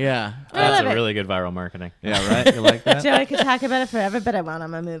it. yeah. I That's love a it. really good viral marketing. Yeah, right? You like that? Joe, I could talk about it forever, but I won't.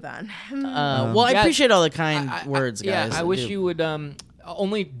 I'm gonna move on. Well, I Yeah, appreciate all the kind words, Yeah, guys. I wish do. you would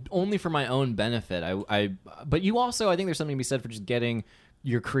only for my own benefit. But you also, I think there's something to be said for just getting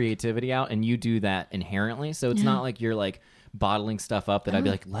your creativity out, and you do that inherently. So it's not like you're like bottling stuff up that I'd be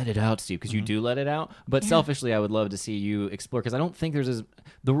like, let it out, Steve, because you do let it out. But selfishly, I would love to see you explore, because I don't think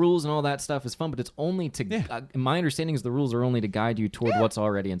the rules and all that stuff is fun, but it's only to my understanding is the rules are only to guide you toward what's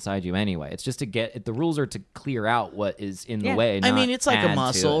already inside you anyway. It's just to the rules are to clear out what is in the way. I not mean, it's like add a to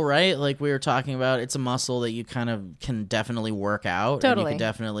muscle, it. right? Like we were talking about, it's a muscle that you kind of can definitely work out. And you Totally. can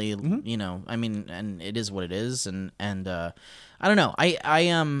definitely, I mean, and it is what it is. And I don't know.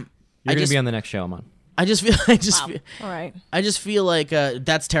 You're going to be on the next show I'm on. I just feel, All right. I just feel like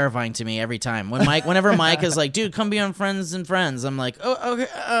that's terrifying to me every time. Whenever Mike is like, "Dude, come be on Friends and Friends," I'm like, "Oh, okay,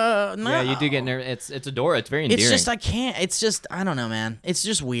 no." Yeah, you do get nervous. It's adorable. It's very endearing. It's just I can't. It's just I don't know, man. It's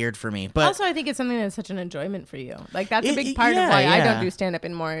just weird for me. But Also, I think it's something that's such an enjoyment for you. Like that's a It- big part yeah, of why I yeah. don't do stand up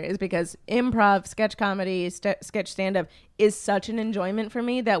anymore is because improv, sketch comedy, sketch stand up is such an enjoyment for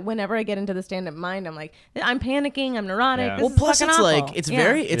me that whenever I get into the stand up mind, I'm like, I'm panicking, I'm neurotic. Yeah. This well, is plus fucking it's awful. like it's Yeah.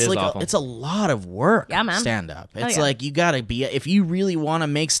 very It it's is like awful. it's a lot of work. Yeah, man. Stand up. Oh, It's yeah. like you gotta be if you really want to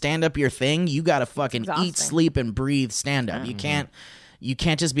make stand up your thing, you gotta fucking eat, Exhausting. sleep, and breathe stand up. Mm-hmm. You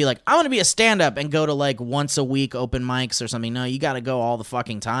can't just be like, I want to be a stand up and go to like once a week open mics or something. No, you got to go all the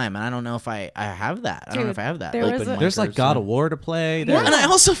fucking time. And I don't know if I have that. I don't know Dude, if I have that. there was a- There's like God of War to play. There's And I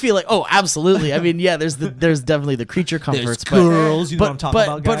also feel like, oh, absolutely. I mean, yeah, there's definitely the creature comforts. girls, you know what I'm talking but,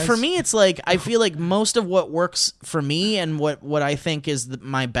 about, but guys? for me, it's like I feel like most of what works for me and what I think is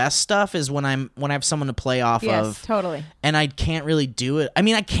my best stuff is when I have someone to play off Yes, of, totally. and I can't really do it. I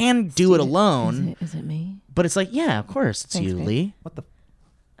mean, I can do it alone, Is it me? but it's like, yeah, of course, it's Thanks, you, babe. Lee. What the?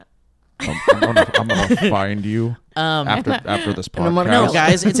 I'm gonna find you after this podcast. No,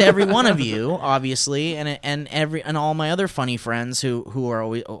 guys, it's every one of you, obviously, and all my other funny friends who are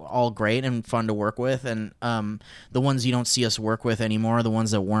always all great and fun to work with, and the ones you don't see us work with anymore are the ones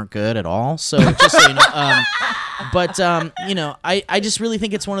that weren't good at all. So just so you know, but I just really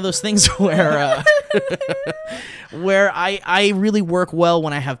think it's one of those things where where I really work well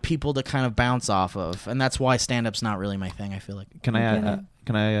when I have people to kind of bounce off of, and that's why stand-up's not really my thing. I feel like.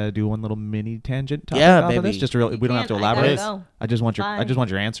 Can I do one little mini tangent? Yeah, off of this? baby. Just we don't have to can. I gotta elaborate. go. I just want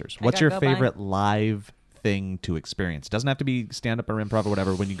your answers. What's gotta your go, bye. favorite live thing to experience? Doesn't have to be stand up or improv or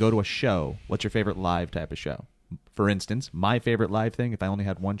whatever. When you go to a show, what's your favorite live type of show? For instance, my favorite live thing, if I only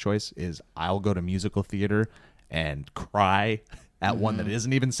had one choice, is I'll go to musical theater and cry at one that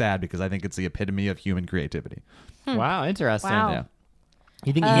isn't even sad because I think it's the epitome of human creativity. Wow, interesting. Wow. Yeah.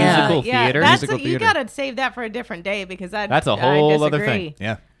 You think Yeah. musical theater? That's Musical you theater. gotta save that for a different day because That's a whole other thing.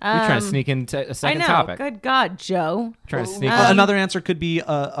 Yeah. You're trying to sneak into a second I know. topic. Good God, Joe. Trying to sneak. Another answer could be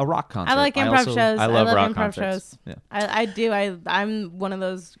a rock concert. I like improv also- shows. I love rock improv concerts. shows. Yeah. I do. I'm one of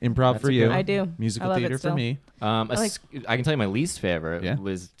those. Improv That's for a you. good one. I do. Musical I love it theater for still. me. I can tell you my least favorite Yeah.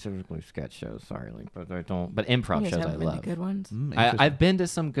 was typically sketch shows. Sorry, but I don't. But improv You guys shows have I really love. good ones. I've been to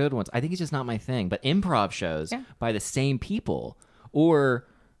some good ones. I think it's just not my thing. But improv shows Yeah. by the same people, or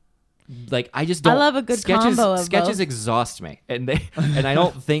like I just don't. I love a good sketches. combo of Sketches both. exhaust me, and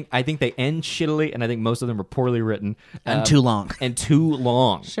I think they end shittily, and I think most of them are poorly written And too long. And too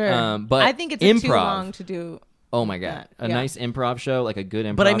long. Sure. But I think it's improv. too long to do. Oh my god, a Yeah. nice improv show, like a good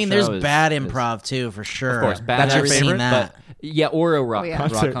improv. But I mean, there's show is- bad is- improv too, for sure. Of course, bad That's your everything, favorite? Seen that. But yeah, or a rock Oh, yeah.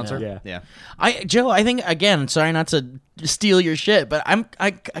 concert. Rock concert. Yeah. Yeah. Joe, I think again, sorry not to steal your shit, but I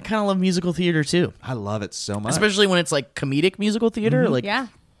kind of love musical theater too, I love it so much. especially when it's like comedic musical theater. Like, Yeah.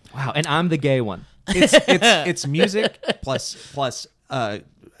 Wow, and I'm the gay one. it's music plus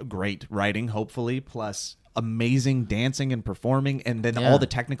great writing, hopefully, plus amazing dancing and performing, and then Yeah. all the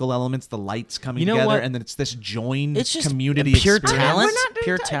technical elements, the lights coming You know together, what? and then it's this joined it's just community pure experience. talent. We're not doing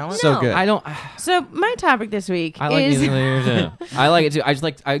Pure ta- talent. So No. good. I don't. So my topic this week I like is music theater too. I like it too. I just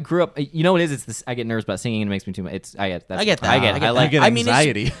like. I grew up. You know what it is? It's this. I get nervous about singing, and it makes me too much. It's. I get. That's, I get that. I get. I it. get I like. You get I mean, it's-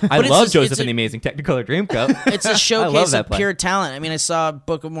 anxiety. I but it's love a- Joseph it's a- and the Amazing Technicolor Dreamcoat. It's a I love showcase that of play. pure talent. I mean, I saw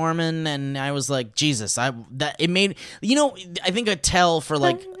Book of Mormon, and I was like, Jesus, it made I think a tell for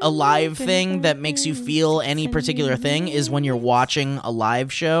like a live thing that makes you feel any particular thing is when you're watching a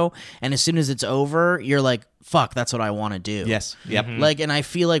live show, and as soon as it's over, you're like, fuck, that's what I want to do. Yes. Yep. Like, and I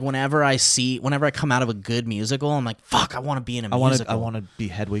feel like whenever I come out of a good musical, I'm like, fuck, I want to be in a musical. I want to be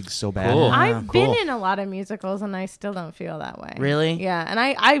Hedwig so bad. Cool. I've cool. been in a lot of musicals and I still don't feel that way. Really? Yeah, and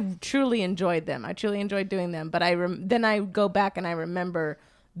I truly enjoyed them. I truly enjoyed doing them. But then I go back and I remember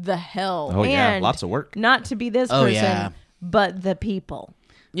the hell. Oh, yeah. and Lots of work. Not to be this Oh, person, yeah. but the people.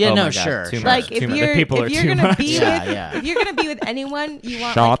 Yeah, Oh no, my God, sure. too sure. much. Like if Too much. The you're people are if you're too gonna much. be Yeah, with yeah. if you're gonna be with anyone, you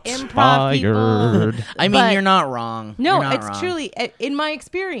want Shots like improv fired. people. I mean, But- you're not wrong. No, You're not it's wrong. truly in my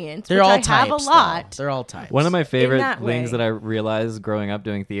experience, They're which all I types. have a lot. They're all types. One of my favorite that things way. that I realized growing up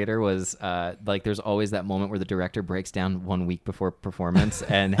doing theater was like there's always that moment where the director breaks down 1 week before performance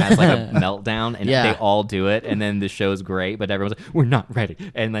and has like a meltdown, and Yeah. they all do it, and then the show's great, but everyone's like, we're not ready,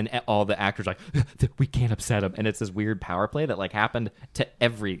 and then all the actors are like, we can't upset him, and it's this weird power play that like happened to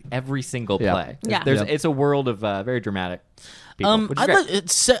every single Yeah. play. Yeah. It's a world of very dramatic people. which is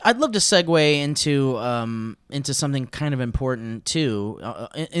great. I'd love to segue into something kind of important too,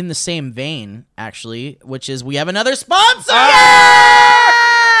 in the same vein, actually, which is we have another sponsor.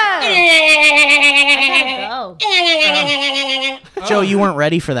 Go. Joe, you weren't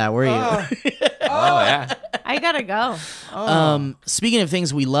ready for that, were you? Oh yeah. I gotta go. Speaking of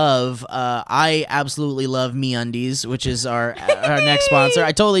things we love, I absolutely love MeUndies, which is our next sponsor.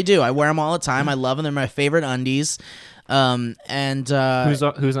 I totally do. I wear them all the time. I love them. They're my favorite undies.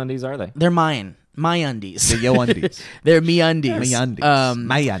 Whose undies are they? They're mine. My undies. The Yo Undies. They're MeUndies. My undies. Um,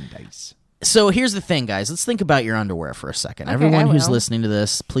 My undies. So here's the thing, guys. Let's think about your underwear for a second. Okay, Everyone I who's will. listening to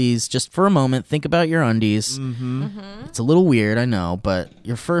this, please, just for a moment, think about your undies. Mm-hmm. It's a little weird, I know, but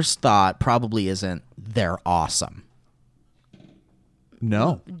your first thought probably isn't, they're awesome.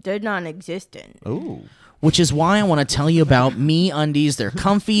 No. They're non-existent. Ooh. Which is why I want to tell you about MeUndies. They're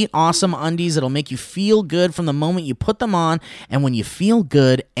comfy, awesome undies that'll make you feel good from the moment you put them on. And when you feel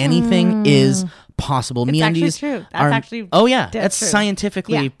good, anything is possible. It's actually MeUndies true. That's are actually oh yeah, dead that's true.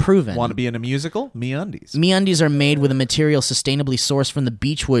 scientifically Yeah. proven. Want to be in a musical? MeUndies. MeUndies are made with a material sustainably sourced from the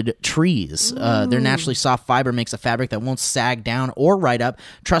beechwood trees. Their naturally soft fiber makes a fabric that won't sag down or right up.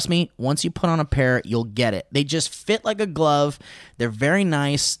 Trust me, once you put on a pair, you'll get it. They just fit like a glove. They're very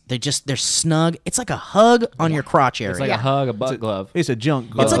nice. They're snug. It's like a hug on your crotch area. It's like a hug, a butt glove. It's a junk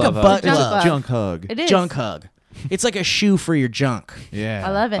It's glove. like a butt Junk glove. glove. Junk hug. It is. Junk hug. It's like a shoe for your junk. Yeah.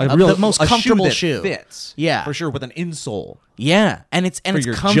 I love it. The most a comfortable that shoe. fits. Yeah. For sure, with an insole Yeah, and it's for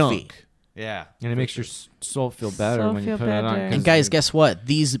your comfy. junk. Yeah. And it makes your soul feel better Soul when you feel put it on. better. 'cause And guys, guess what?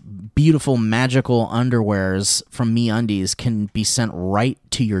 These beautiful magical underwears from MeUndies can be sent right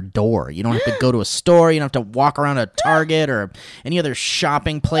to your door. You don't have to go to a store. You don't have to walk around a Target or any other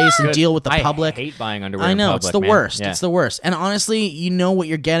shopping place and deal with the public. I hate buying underwear. I in know, public, it's the man. worst. Yeah. It's the worst. And honestly, you know what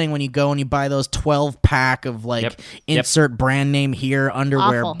you're getting when you go and you buy those 12-pack of like Yep. insert brand name here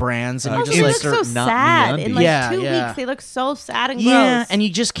underwear Awful. brands, and Also, you're they just look like, so not sad. MeUndies. In like Yeah, 2 yeah. weeks, they look so sad and yeah, gross. and you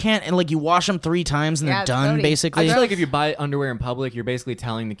just can't. And like you wash them 3 times and Yeah, they're it's done, dirty. basically. I feel like if you buy underwear in public, you're basically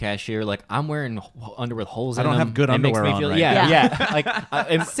telling the cashier cheer. Like I'm wearing underwear with holes I in don't them. have good It makes underwear me on feel, right yeah. Like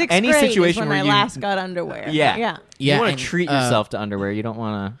in Sixth any grade situation is when where I you last got underwear. Yeah. Yeah. Yeah, you want and, to treat yourself to underwear. You don't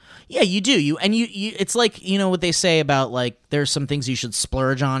want to. Yeah, you do. You it's like, you know what they say about like there's some things you should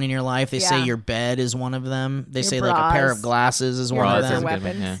splurge on in your life. They say Yeah. your bed is one of them. They Your say like a pair bras. of glasses is Your one of murder them.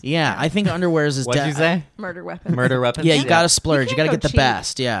 weapons. Yeah, I think underwears is What'd you say? Murder weapons. Murder weapons. Yeah, you got to splurge. You can't got to go get the cheap.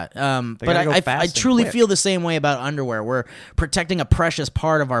 best. Yeah. But gotta go I fast and truly quick. feel the same way about underwear. We're protecting a precious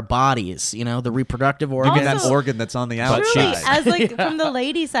part of our bodies, you know, the reproductive organ. Look at that Also- organ that's on the Truly, outside. as like from the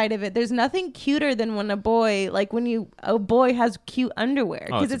lady side of it, there's nothing cuter than when a boy has cute underwear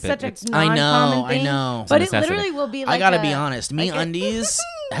Oh, because it's it's a such bit- a I know, non-common I thing. know. But It's a it necessity. literally will be like I gotta a- be honest. Me like a- undies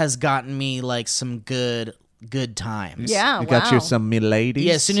has gotten me like some good times. Yeah, You got you wow. some me ladies.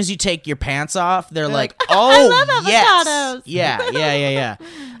 Yeah, as soon as you take your pants off, they're like, like, "Oh, love yes, avocados." yeah."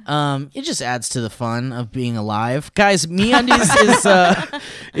 It just adds to the fun of being alive, guys. MeUndies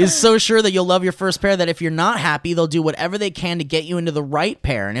is so sure that you'll love your first pair that if you're not happy, they'll do whatever they can to get you into the right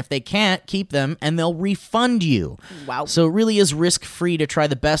pair, and if they can't, keep them and they'll refund you. Wow. So it really is risk-free to try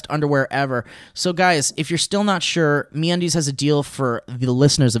the best underwear ever. So guys, if you're still not sure, MeUndies has a deal for the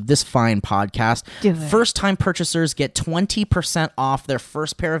listeners of this fine podcast. Do it. First-time purchasers get 20% off their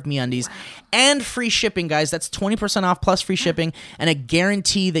first pair of MeUndies and free shipping, guys. That's 20% off plus free shipping and a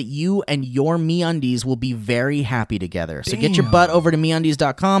guarantee that you and your MeUndies will be very happy together. So get your butt over to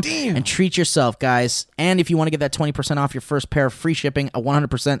MeUndies.com and treat yourself, guys. And if you want to get that 20% off your first pair, free shipping, a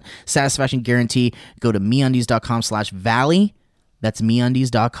 100% satisfaction guarantee, go to MeUndies.com/Valley. That's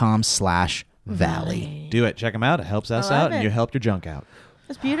MeUndies.com/Valley. Do it. Check them out. It helps us love out, and it. you help your junk out.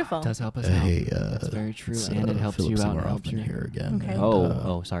 It's beautiful. It does help us Hey, out. That's very true, it's, and it helps Philip you out. Seymour and helps Hoffman you. here again. Okay. and,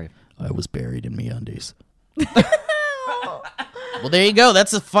 Oh, sorry. I was buried in MeUndies. Well, there you go.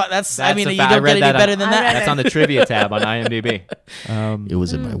 That's a fun. I mean, a you fa- I don't read get any that better on- than I that. read That's on the trivia tab on IMDb. It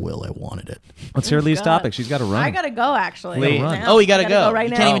was in my will. I wanted it. Let's hear Lee's God. topic. She's got to run. I gotta go actually. Lee. Now. Run. Oh, you gotta I go. right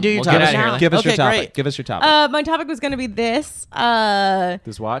You now. can't even do your Well, get topic. out of here, then. Give us Okay, your topic. great. Give us your topic. My topic was gonna be this.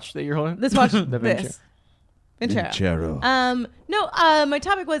 This watch that you're holding? This watch. The Ventura. this. Ventura. Vincero. No, my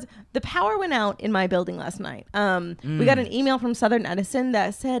topic was the power went out in my building last night. We got an email from Southern Edison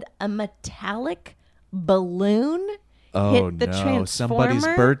that said a metallic balloon hit the transformer. Somebody's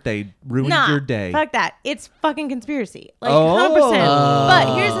birthday ruined Nah, your day. fuck that. It's fucking conspiracy. Like Oh. 100%.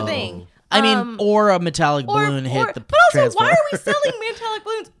 But here's the thing. I mean, or a metallic balloon hit the But also, transformer. why are we selling metallic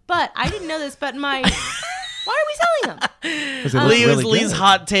balloons? But I didn't know this, but why are we selling them? 'Cause it looks really Lee's good.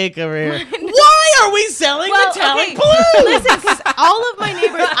 hot take over here. Why are we selling metallic balloons? Listen, because all of my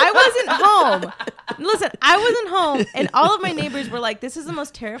neighbors, I wasn't home. Listen, I wasn't home, and all of my neighbors were like, "This is the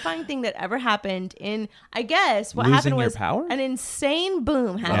most terrifying thing that ever happened." In I guess what Losing happened your was power? an insane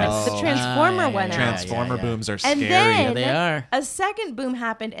boom happened. Yes. The transformer yeah, went out. Transformer booms are And scary. then they are. a second boom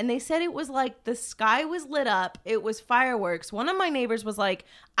happened, and they said it was like the sky was lit up. It was fireworks. One of my neighbors was like,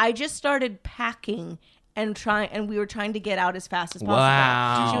 "I just started packing and we were trying to get out as fast as possible."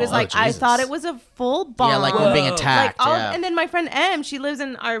 Wow. She was Oh, like, "I Jesus. thought it was a full bomb." Yeah, like we're being attacked. Like, yeah. And then my friend M, she lives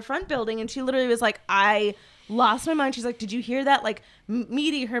in our front building, and she literally was like, "I lost my mind." She's like, "Did you hear that?" Like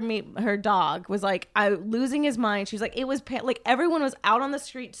Meaty, her dog, was like, "I losing his mind." She's like, "It was like everyone was out on the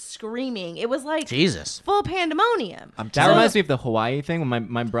street screaming. It was like Jesus. full pandemonium." That reminds me of the Hawaii thing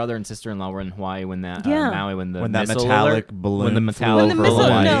when my brother and sister-in-law were in Hawaii when that Yeah. Maui when That missile metallic alert- balloon when the flew metallic When the over missile,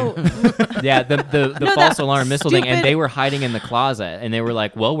 Hawaii. no, yeah the No, false that alarm missile thing, and stupid- they were hiding in the closet and they were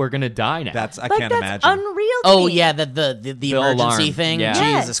like, well, we're gonna die now. I like can't that's imagine. unreal. To Oh me. yeah, the alarm. emergency thing. Yeah.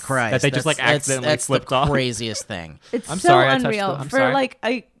 Yes. Jesus Christ, That they just, like, accidentally that's flipped the off. craziest thing. It's I'm so sorry, I touched unreal. I'm For sorry. like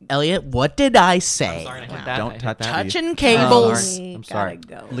I Elliot, what did I say? Sorry, I hit that. I Don't hit touch that. Touching Oh, cables. I'm sorry.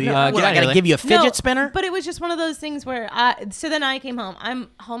 Gotta go. Lee, No. Get What, out I of gotta here, give you a fidget No, spinner? But it was just one of those things where so then I came home. I'm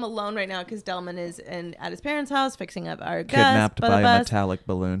home alone right now because Delman is at his parents' house fixing up our kidnapped Gus, by a bus. metallic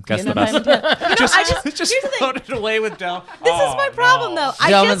balloon. Gus the Kidnapped by a best. metal- You know, I just here's the thing. floated away with Del. This is my problem though. I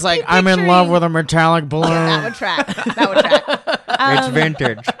Delman's just like, keep I'm in love picturing- with a metallic That balloon. would track. That would track. It's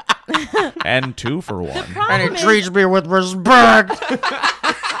vintage. And 2 for 1. And Problem he is, treats me with respect.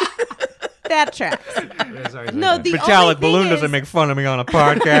 that tracks. No, the Metallic only balloon thing doesn't is, make fun of me on a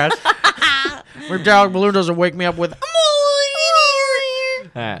podcast. Metallic balloon doesn't wake me up with.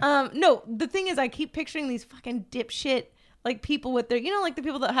 No, the thing is, I keep picturing these fucking dipshit like people with their, like the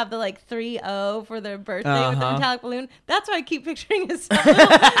people that have the like 3-0 for their birthday with the metallic balloon. That's what I keep picturing as some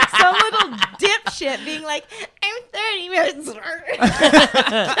little dipshit being like, "I'm 30 minutes."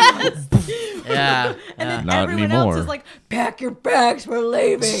 Yeah, Yeah. And then Not everyone anymore. else is like, pack your bags, we're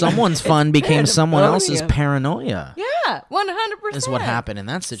leaving. Someone's fun became someone else's paranoia. Yeah, 100%. Is what happened in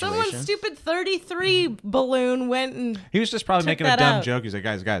that situation. Someone's stupid 33 balloon went and He was just probably Check making a that dumb out. joke. He's like,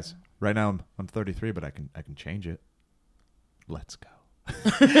 guys, right now I'm 33, but I can change it. Let's go.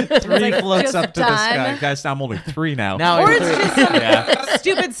 3 floats just up to the sky. done. Guys, I'm only 3 now. Now or it's it's just some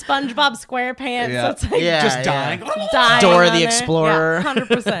stupid SpongeBob SquarePants. Yeah. So it's like Just dying. dying Dora on the it. Explorer. Yeah,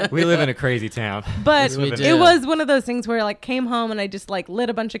 100%. We live in a crazy town. But we it do. was one of those things where I like came home and I just like lit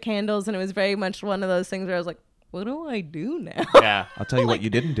a bunch of candles, and it was very much one of those things where I was like, what do I do now? Yeah. I'll tell you what you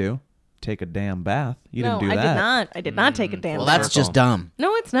didn't do. Take a damn bath. You No, didn't do I that. did not. I did not take a damn Well, bath. that's just dumb.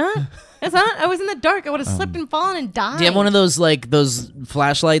 No, it's not. It's not. I was in the dark. I would have slipped and fallen and died. Do you have one of those those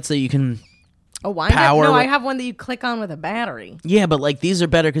flashlights that you can? a wind power No, wi- I have one that you click on with a battery. Yeah, but like these are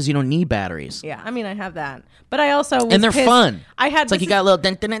better because you don't need batteries. Yeah, I mean, I have that. But I also was And they're pissed. fun. I had It's like this you got a little.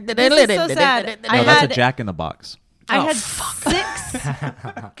 This is so sad. I No, that's had- a Jack in the Box. I Oh, had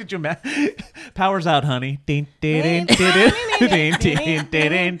 6 Could you imagine? Power's out, honey. You're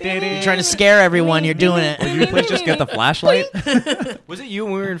You're trying to scare everyone. You're doing it. you please just get the flashlight? Was it you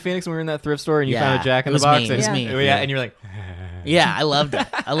when we were in Phoenix when we were in that thrift store and you Yeah, found a Jack in it the was Box? me, And, it was me. Yeah, and you're like, Yeah, I loved it.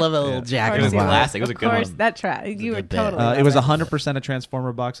 I love a little Jack Of in course the you Box. were. classic. It was a Of good course, one. that track. You were good bit. totally. It was 100% a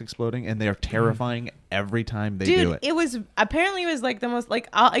Transformer box exploding, and they are terrifying every time they do Dude, it. it was apparently it was like the most like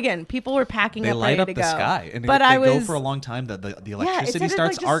again, people were packing They up light ready up to the go. sky, and but if I they was go for a long time. The it electricity sounded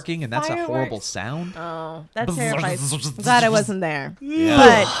starts like just arcing, and that's a horrible fireworks. sound. Oh, that terrifies. I'm glad I wasn't there. Yeah.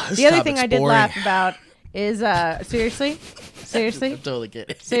 But This the other topic's thing I did boring. laugh about is seriously, Totally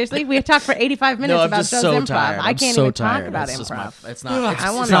kidding. seriously, we talked for 85 minutes No, I'm about just Joe's so improv. tired. I I'm can't so even tired. talk about It's just improv. It's not. I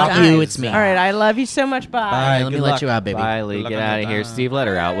want It's not die. you. It's me. All right, I love you so much. Bye. All right, let me Good let luck. you out, baby. bye, Lee. Good luck Get on out the of here. time. Steve, let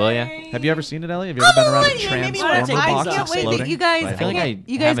her out, will you? Have you ever seen it, Ellie? Have you ever been around a Maybe Transformer I box can't wait exploding? that you guys. I feel like I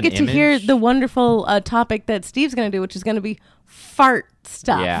you have guys an get to hear image. the wonderful topic that Steve's going to do, which is going to be fart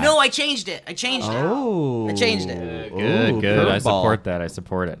stuff. Yeah. No, I changed it. I changed it. Oh, I changed it. Good, good. I curveball. support that. I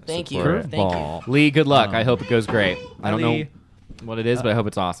support it. Thank you. Support it. Thank you. Curveball. Lee, good luck. I hope it goes great. I don't know Lee. what it is, but I hope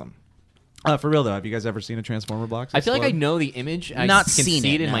it's awesome. For real though, have you guys ever seen a Transformer box? I feel like I explode? know the image. I Not can seen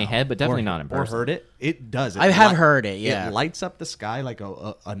see it, it in my no. head, but definitely or, not in or person. heard it. It does. It I have heard it, yeah. It lights up the sky like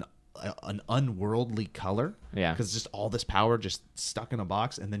an unworldly color. Yeah. because just all this power just stuck in a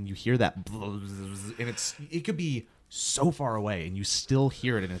box, and then you hear that, and it could be so far away, and you still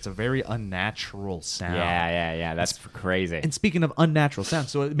hear it, and it's a very unnatural sound. Yeah. That's crazy. And speaking of unnatural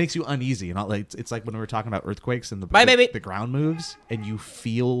sounds, so it makes you uneasy, and it's like when we were talking about earthquakes and Bye, baby. the ground moves, and you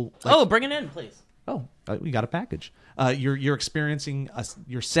feel like, Oh, bring it in, please. we got a package. You're experiencing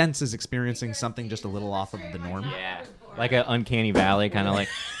your sense is experiencing something just a little off of the norm. Yeah. Like an uncanny valley, kind of like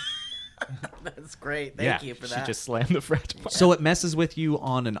That's great. Yeah. Thank you for she that. just slammed the fret. So it messes with you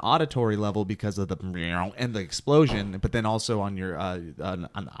on an auditory level because of the and the explosion, but then also on your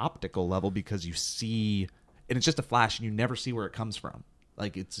an optical level because you see, and it's just a flash, and you never see where it comes from.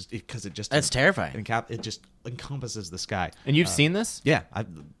 Like it's because it just That's terrifying. It just encompasses the sky. And you've seen this? Yeah, I've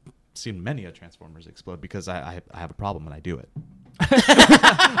seen many a Transformers explode because I have a problem and I do it.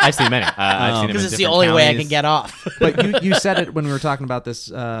 I've seen many. I've seen them Because in it's the different only way I counties. can get off. But you said it when we were talking about this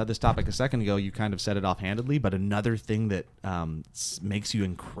topic a second ago. You kind of said it offhandedly, but another thing that makes you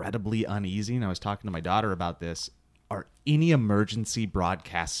incredibly uneasy, and I was talking to my daughter about this, are any emergency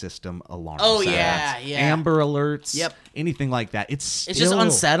broadcast system alarms. Oh, sounds, yeah, yeah. Amber Alerts. Yep. Anything like that. It's It's just still-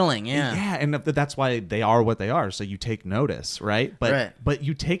 unsettling, yeah. Yeah, and that's why they are what they are. So you take notice, right? Right. But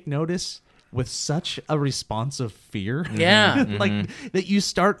you take notice with such a responsive fear. Yeah. like that you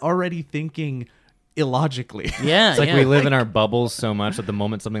start already thinking illogically. Yeah, It's like yeah. we live in our bubbles so much that the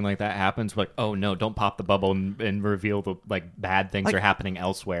moment something like that happens, we're like, oh no, don't pop the bubble and reveal the bad things Like- are happening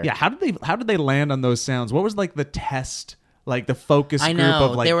elsewhere. Yeah, how did they land on those sounds? What was like the test, like the focus I group know.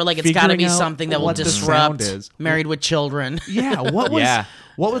 of like They were like, it's got to figuring be out something that will what the disrupt sound is. Married with Children. Yeah, what was Yeah.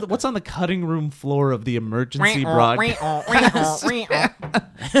 what's on the cutting room floor of the emergency broadcast?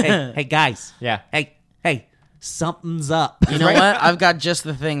 hey guys. Yeah. Hey, something's up. You know what? I've got just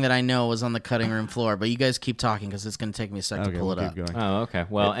the thing that I know was on the cutting room floor, but you guys keep talking because it's going to take me a sec to Okay, pull we'll it up. keep going. Oh, okay.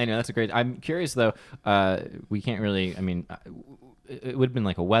 Well, anyway, that's a great. I'm curious though. We can't really. I mean, it would have been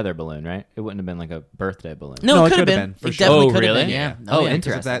like a weather balloon, right? It wouldn't have been like a birthday balloon. No, No, it it could have could've been. been, for It sure. definitely Oh, could have really? been. Yeah. Oh, yeah.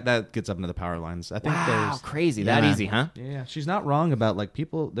 interesting. That gets up into the power lines. I think Wow, there's crazy. That Yeah. easy, huh? Yeah, she's not wrong about like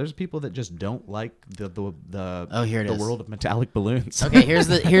people. There's people that just don't like the Oh, here it the is. world of metallic balloons. Okay, here's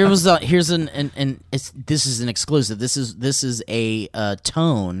this is an exclusive. This is a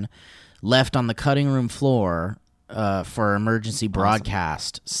tone left on the cutting room floor for emergency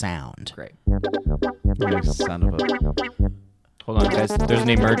broadcast sound. Great. You son of a. Hold on, guys. There's an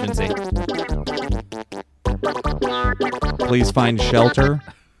emergency. Please find shelter.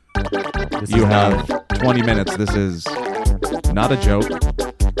 You have 20 minutes. This is not a joke.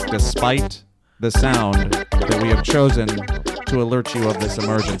 Despite the sound that we have chosen to alert you of this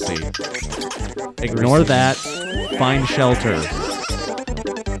emergency. Ignore that. Find shelter.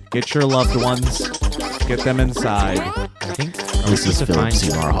 Get your loved ones. Get them inside. I think This is Philip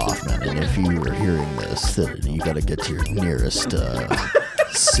Seymour Hoffman, and if you are hearing this, then you got to get to your nearest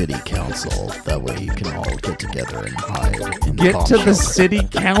city council. That way you can all get together and hide in the Get bomb to the shelter. city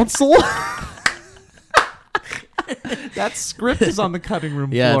council? That script is on the cutting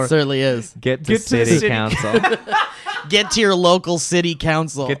room Yeah, floor. it certainly is. Get to Get to city city- council. Get to your local city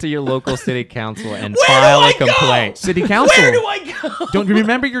council. Get to your local city council and Where file do a I go? complaint. City council. Where do I go? Don't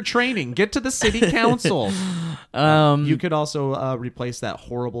remember your training. Get to the city council. Um, You could also replace that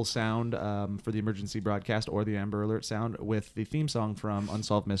horrible sound for the emergency broadcast or the Amber Alert sound with the theme song from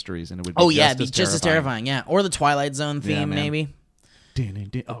Unsolved Mysteries, and it would be it'd be just as terrifying. Yeah, or the Twilight Zone theme, Yeah, man. maybe.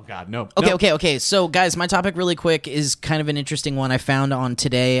 Oh God, no. Okay. So, guys, my topic really quick is kind of an interesting one I found on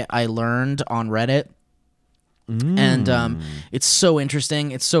Today I Learned on Reddit. And it's so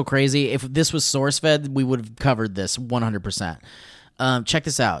interesting. It's so crazy. If this was SourceFed, we would have covered this 100%. Check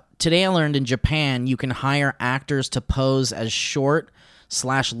this out. Today I learned in Japan, you can hire actors to pose as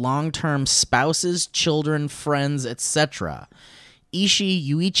short/long-term spouses, children, friends, etc. Ishii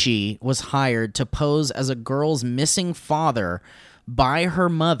Yuichi was hired to pose as a girl's missing father by her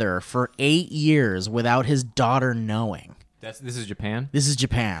mother for 8 years without his daughter knowing. This is Japan? This is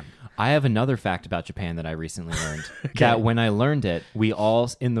Japan. I have another fact about Japan that I recently learned. That when I learned it, we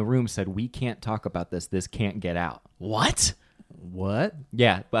all in the room said, we can't talk about this. This can't get out. What? What?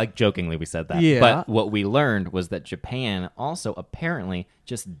 Yeah, like jokingly we said that. Yeah. But what we learned was that Japan also apparently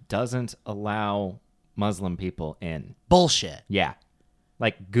just doesn't allow Muslim people in. Bullshit. Yeah.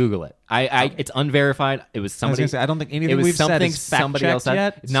 Like Google it. It's unverified. It was I was somebody. gonna say, I don't think anything it was we've said something is somebody else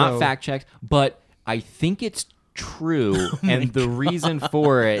fact-checked said. yet, Not so- fact checked, but I think it's true, and the reason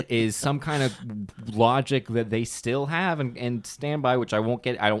for it is some kind of logic that they still have and stand by, which I won't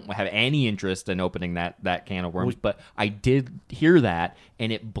get. I don't have any interest in opening that can of worms, but I did hear that,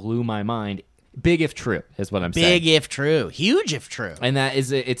 and it blew my mind. Big if true is what I'm saying. Big if true. Huge if true. And that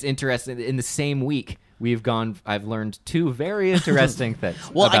is, it's interesting. In the same week, I've learned two very interesting things.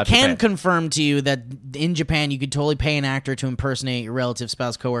 Well, I about can Japan. confirm to you that in Japan, you could totally pay an actor to impersonate your relative,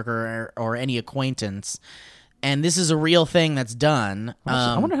 spouse, coworker, or any acquaintance. And this is a real thing that's done.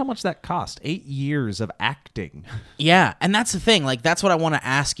 I wonder how much that cost. 8 years of acting. Yeah, and that's the thing. Like, that's what I want to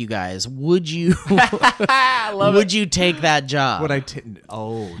ask you guys. Would you would you take that job? What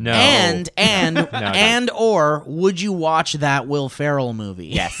No. And or would you watch that Will Ferrell movie?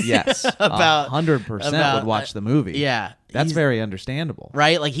 Yes. Yes. About- 100% about- would watch the movie. Yeah. That's He's- very understandable.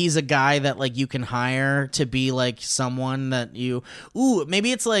 right? Like, he's a guy that, like, you can hire to be, like, someone that you... Ooh,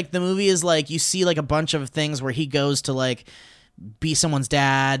 maybe it's, like, the movie is, like, you see, like, a bunch of things where he goes to, like, be someone's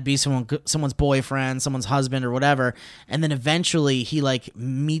dad, be someone's boyfriend, someone's husband or whatever, and then eventually he, like,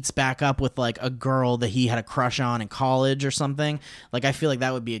 meets back up with, like, a girl that he had a crush on in college or something. Like, I feel like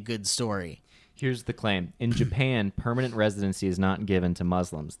that would be a good story. Here's the claim. In Japan, permanent residency is not given to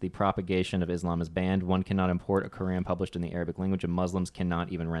Muslims. The propagation of Islam is banned. One cannot import a Quran published in the Arabic language, and Muslims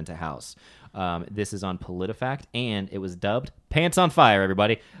cannot even rent a house. This is on PolitiFact, and it was dubbed Pants on Fire,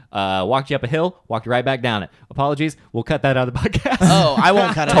 everybody. Walked you up a hill, walked you right back down it. Apologies. We'll cut that out of the podcast. Oh, I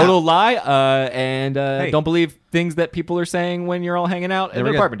won't cut it Total out. lie. And Hey. don't believe things that people are saying when you're all hanging out in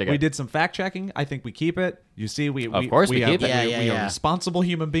an apartment together. We did some fact checking. I think we keep it. You see, Of course we keep it. Yeah, we yeah. are responsible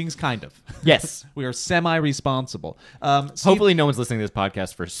human beings, kind of. Yes. We are semi-responsible. Steve, Hopefully no one's listening to this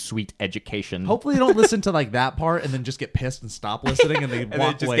podcast for sweet education. Hopefully, you don't listen to like that part and then just get pissed and stop listening, and they And then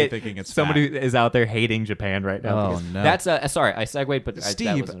walk just away get- thinking it's somebody fact. is out there hating Japan right now. Oh, because no. That's sorry, I segued, but that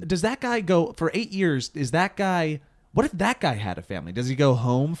Steve, wasn't- does that guy go for 8 years? Is that guy? What if that guy had a family? Does he go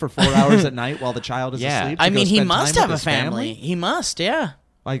home for 4 hours at night while the child is Yeah. asleep? to I go mean, he spend must time have with a his family. He must, yeah.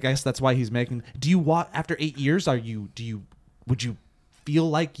 I guess that's why he's making. Do you want after 8 years? Would you feel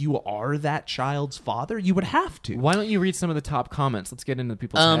like you are that child's father? You would have to. Why don't you read some of the top comments? Let's get into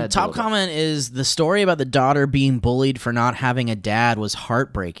people's heads. a Top little bit. comment is the story about the daughter being bullied for not having a dad was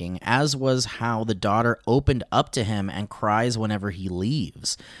heartbreaking, as was how the daughter opened up to him and cries whenever he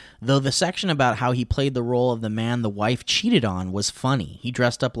leaves. Though the section about how he played the role of the man the wife cheated on was funny. He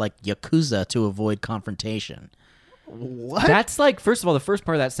dressed up like Yakuza to avoid confrontation. That's like, first of all, the first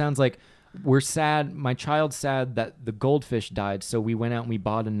part of that sounds like we're sad. My child's sad that the goldfish died, so we went out and we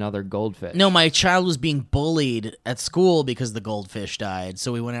bought another goldfish. No, my child was being bullied at school because the goldfish died,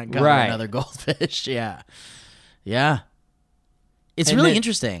 so we went out and got Right. another goldfish. Yeah. Yeah. It's And really then-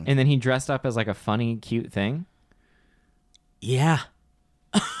 interesting. And then he dressed up as like a funny, cute thing. Yeah.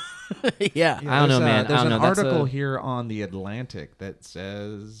 Yeah. I don't know, man. There's I don't an know. That's article a- here on The Atlantic that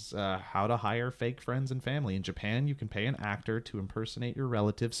says how to hire fake friends and family. In Japan, you can pay an actor to impersonate your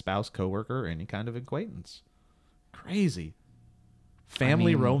relative, spouse, coworker, or any kind of acquaintance. Crazy.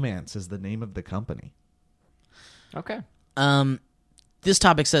 Family Romance is the name of the company. Okay. This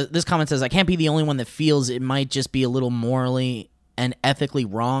comment says, I can't be the only one that feels it might just be a little morally and ethically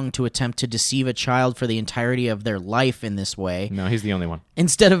wrong to attempt to deceive a child for the entirety of their life in this way. No, he's the only one.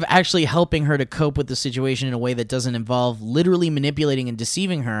 Instead of actually helping her to cope with the situation in a way that doesn't involve literally manipulating and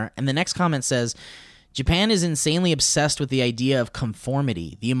deceiving her. And the next comment says, Japan is insanely obsessed with the idea of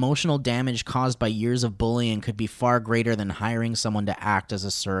conformity. The emotional damage caused by years of bullying could be far greater than hiring someone to act as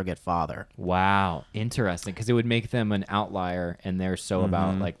a surrogate father. Wow, interesting. Because it would make them an outlier, and they're so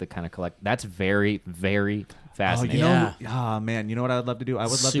about like the kind of collect. That's very, very fascinating. Man, you know what I would love to do? I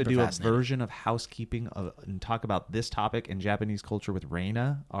would love to Super do fascinating. a version of housekeeping and talk about this topic in Japanese culture with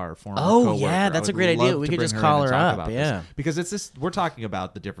Reina, our former Oh, coworker. yeah, I that's a would great idea. love We to could bring just in call and her talk up, about this. yeah. Because it's this, we're talking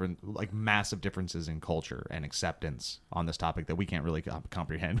about the different, like massive differences in culture and acceptance on this topic that we can't really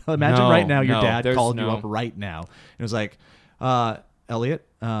comprehend. Imagine right now your dad there's called you no- up right now and it was like, Elliot,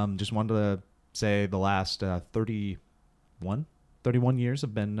 just wanted to say the last 31 years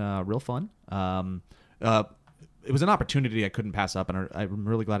have been real fun. It was an opportunity I couldn't pass up, and I'm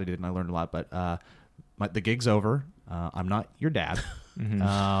really glad I did, and I learned a lot. But the gig's over. I'm not your dad.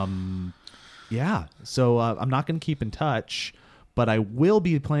 Yeah, so I'm not going to keep in touch, but I will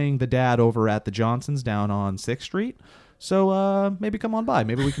be playing the dad over at the Johnsons down on 6th Street. So maybe come on by.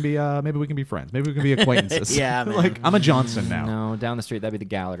 Maybe we can be friends. Maybe we can be acquaintances. Yeah, man. Like I'm a Johnson now. No, down the street that'd be the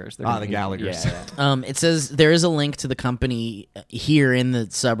Gallaghers. They're Ah, gonna the be- Gallaghers. Yeah. It says there is a link to the company here in the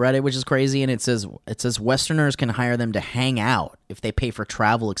subreddit, which is crazy, and it says Westerners can hire them to hang out if they pay for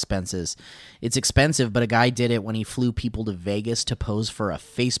travel expenses. It's expensive, but a guy did it when he flew people to Vegas to pose for a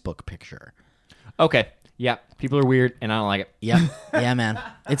Facebook picture. Okay. Yeah. People are weird, and I don't like it. Yep. Yeah, man.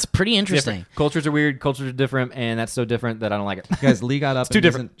 It's pretty interesting. Different. Cultures are weird. Cultures are different, and that's so different that I don't like it. Guys, Lee got up. too and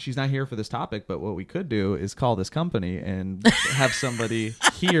different. She's not here for this topic, but what we could do is call this company and have somebody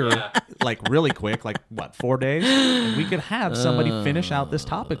here, like really quick, like what, 4 days, and we could have somebody finish out this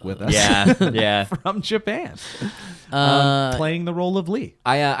topic with us. Yeah. from Japan, playing the role of Lee.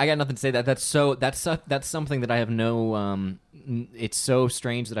 I got nothing to say. That's something that I have no. It's so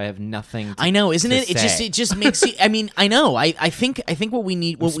strange that I have nothing. I know, isn't to it? say. It just makes you. I mean, I know. I think what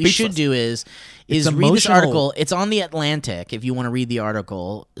we should do is It's read this emotional. article. It's on The Atlantic. If you want to read the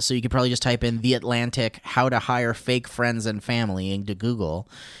article, so you could probably just type in The Atlantic how to hire fake friends and family into Google.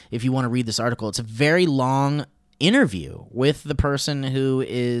 If you want to read this article, it's a very long interview with the person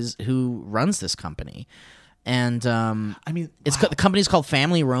who runs this company. And I mean, the company's called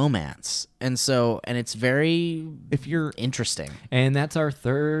Family Romance, and it's very if you're interesting. And that's our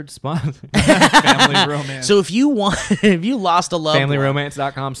third sponsor. family romance, So if you lost a loved one,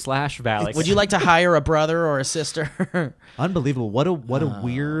 FamilyRomance.com/Valley. would you like to hire a brother or a sister? unbelievable. What a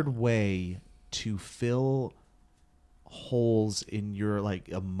weird way to fill holes in your like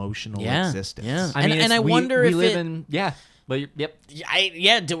emotional existence. yeah. I mean, and I wonder we if live it- in. Yeah. But yep.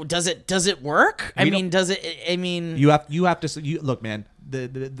 does it work? I mean, does it? I mean, You have to look, man.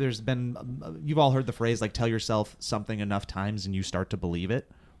 There's been you've all heard the phrase like tell yourself something enough times and you start to believe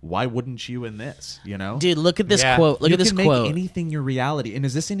it. Why wouldn't you in this? You know, dude, look at this Yeah. quote. Look you at this can quote. make anything your reality. And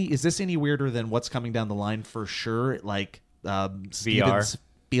is this any weirder than what's coming down the line for sure? Like Steven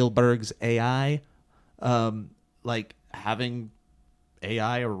Spielberg's AI, like having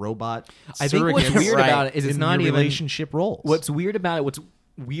AI or robot. I think what's surrogates weird about it is it's in not your even relationship roles. What's weird about it? What's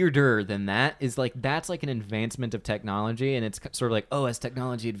weirder than that is like that's like an advancement of technology, and it's sort of like, oh, as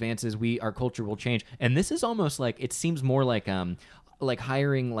technology advances, our culture will change. And this is almost like it seems more like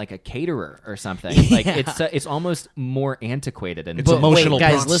hiring like a caterer or something. Like it's almost more antiquated and It's emotional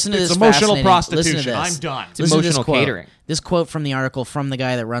guys, listen to it's this. emotional fascinating- prostitution. Listen to this. I'm done. It's Listen to this emotional quote. catering. This quote from the article from the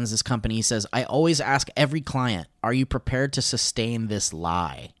guy that runs this company. He says, "I always ask every client, are you prepared to sustain this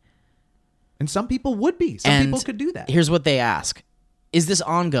lie?" And some people would be. Some people could do that. Here's what they ask: is this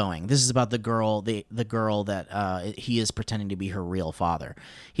ongoing? This is about the girl, the girl that he is pretending to be her real father.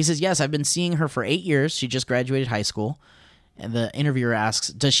 He says, yes, I've been seeing her for 8 years. She just graduated high school. And the interviewer asks,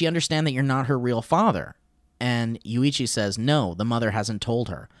 does she understand that you're not her real father? And Yuichi says, no, the mother hasn't told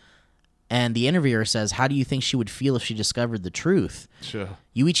her. And the interviewer says, how do you think she would feel if she discovered the truth? Sure.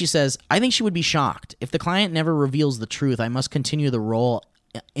 Yuichi says, I think she would be shocked. If the client never reveals the truth, I must continue the role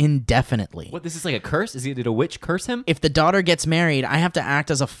indefinitely. What, this is like a curse? Did a witch curse him? If the daughter gets married, I have to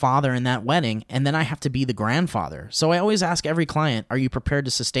act as a father in that wedding, and then I have to be the grandfather. So I always ask every client, are you prepared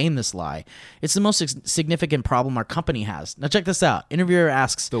to sustain this lie? It's the most significant problem our company has. Now check this out. Interviewer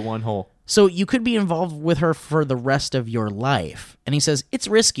asks, The one hole. so you could be involved with her for the rest of your life. And he says, it's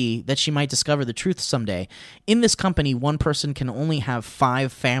risky that she might discover the truth someday. In this company, one person can only have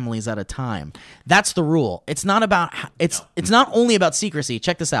 5 families at a time. That's the rule. It's not about it's not only about secrecy.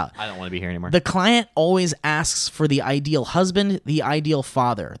 Check this out. I don't want to be here anymore. The client always asks for the ideal husband, the ideal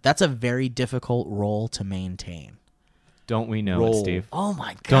father. That's a very difficult role to maintain. Don't we know it, Steve? Oh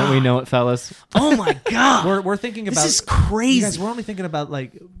my god. Don't we know it, fellas? Oh my god. We're thinking about This is crazy. You guys, we're only thinking about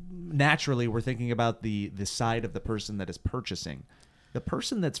like naturally we're thinking about the side of the person that is purchasing. The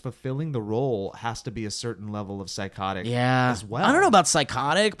person that's fulfilling the role has to be a certain level of psychotic as well. I don't know about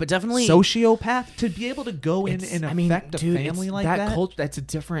psychotic, but definitely sociopath to be able to go in and affect a family like that. Culture, that's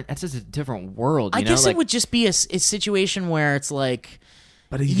just a different world. I guess it would just be a situation where it's like,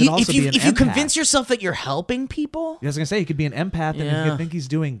 but he could also be an if you empath. convince yourself that you're helping people. I was gonna say he could be an empath and he could think he's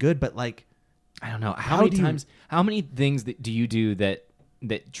doing good, but like, I don't know how many things do you do that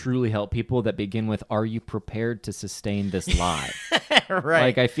truly help people that begin with, are you prepared to sustain this lie? Right.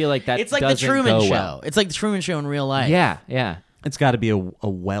 Like, I feel like that it's like the Truman Show. It's like the Truman Show in real life. Yeah. it's got to be a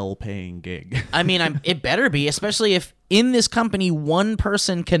well-paying gig. I mean, it better be, especially if in this company one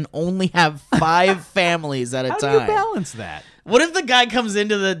person can only have 5 families at a How time. do you balance that? What if the guy comes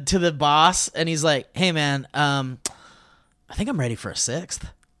into the boss and he's like, "Hey man, I think I'm ready for a 6th.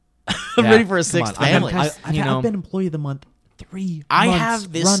 I'm ready for a 6th family." I've been employee of the month 3 I months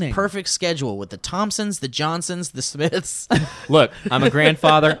have this running. perfect schedule with the Thompsons, the Johnsons, the Smiths. Look, I'm a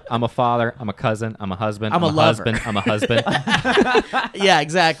grandfather, I'm a father, I'm a cousin, I'm a husband, I'm a lover. husband, I'm a husband. Yeah,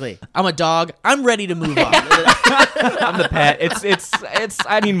 exactly. I'm a dog. I'm ready to move on. I'm the pet. It's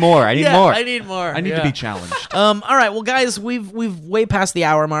I need more. I need more. I need more. I need to be challenged. All right, well, guys, we've way past the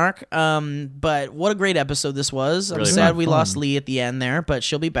hour mark. But what a great episode this was. I'm Really sad fun. we lost Lee at the end there, but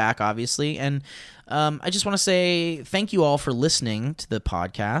she'll be back, obviously. And I just want to say thank you all for listening to the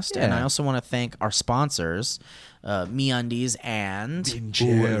podcast, and I also want to thank our sponsors, MeUndies and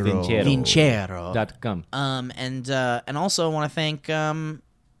Vincero.com. And also I want to thank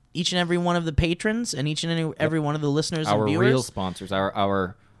each and every one of the patrons and each and every one of the listeners Our and viewers. real sponsors,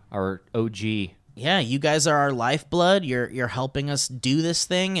 our OG. Yeah, you guys are our lifeblood. You're helping us do this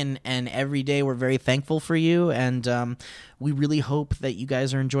thing, and every day we're very thankful for you, and we really hope that you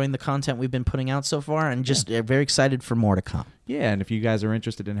guys are enjoying the content we've been putting out so far, and just very excited for more to come. Yeah, and if you guys are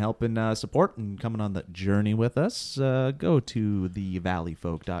interested in helping support and coming on the journey with us, go to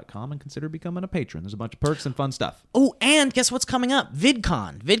thevalleyfolk.com and consider becoming a patron. There's a bunch of perks and fun stuff. Oh, and guess what's coming up?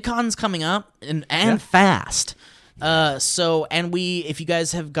 VidCon. VidCon's coming up, and fast. If you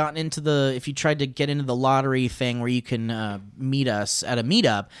guys have gotten into if you tried to get into the lottery thing where you can meet us at a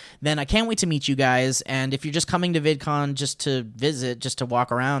meetup, then I can't wait to meet you guys. And if you're just coming to VidCon just to visit, just to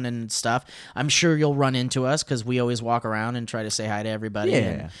walk around and stuff, I'm sure you'll run into us because we always walk around and try to say hi to everybody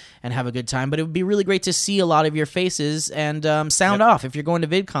and have a good time. But it would be really great to see a lot of your faces and sound off. If you're going to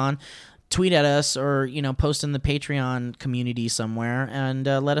VidCon, tweet at us or post in the Patreon community somewhere and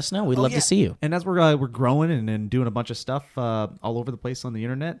let us know. We'd love to see you. And as we're growing and doing a bunch of stuff all over the place on the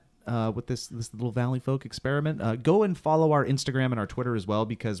internet with this little Valley Folk experiment, go and follow our Instagram and our Twitter as well,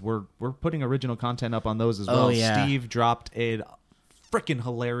 because we're putting original content up on those as well. Steve dropped a freaking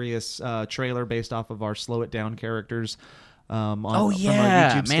hilarious trailer based off of our Slow It Down characters. From our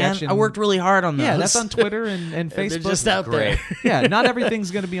YouTube man! sketch. I worked really hard on those. Yeah, that's on Twitter and Facebook. They're just out there. Yeah, not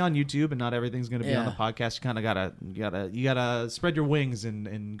everything's going to be on YouTube and not everything's going to be on the podcast. You kind of gotta spread your wings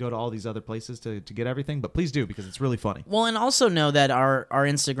and go to all these other places to get everything. But please do, because it's really funny. Well, and also know that our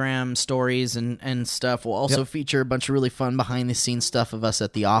Instagram stories and stuff will also feature a bunch of really fun behind the scenes stuff of us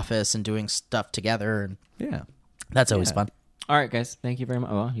at the office and doing stuff together. And that's always fun. All right, guys. Thank you very much.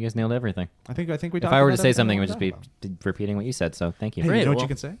 Well, you guys nailed everything. I think we talked. If I were to about say everything something, it we would just be talked repeating what you said. So thank you. about. Hey, you know what well- you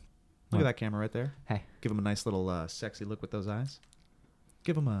can say? Look at that camera right there. Hey. Give him a nice little sexy look with those eyes.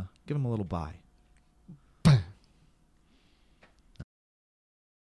 Give him a little bye.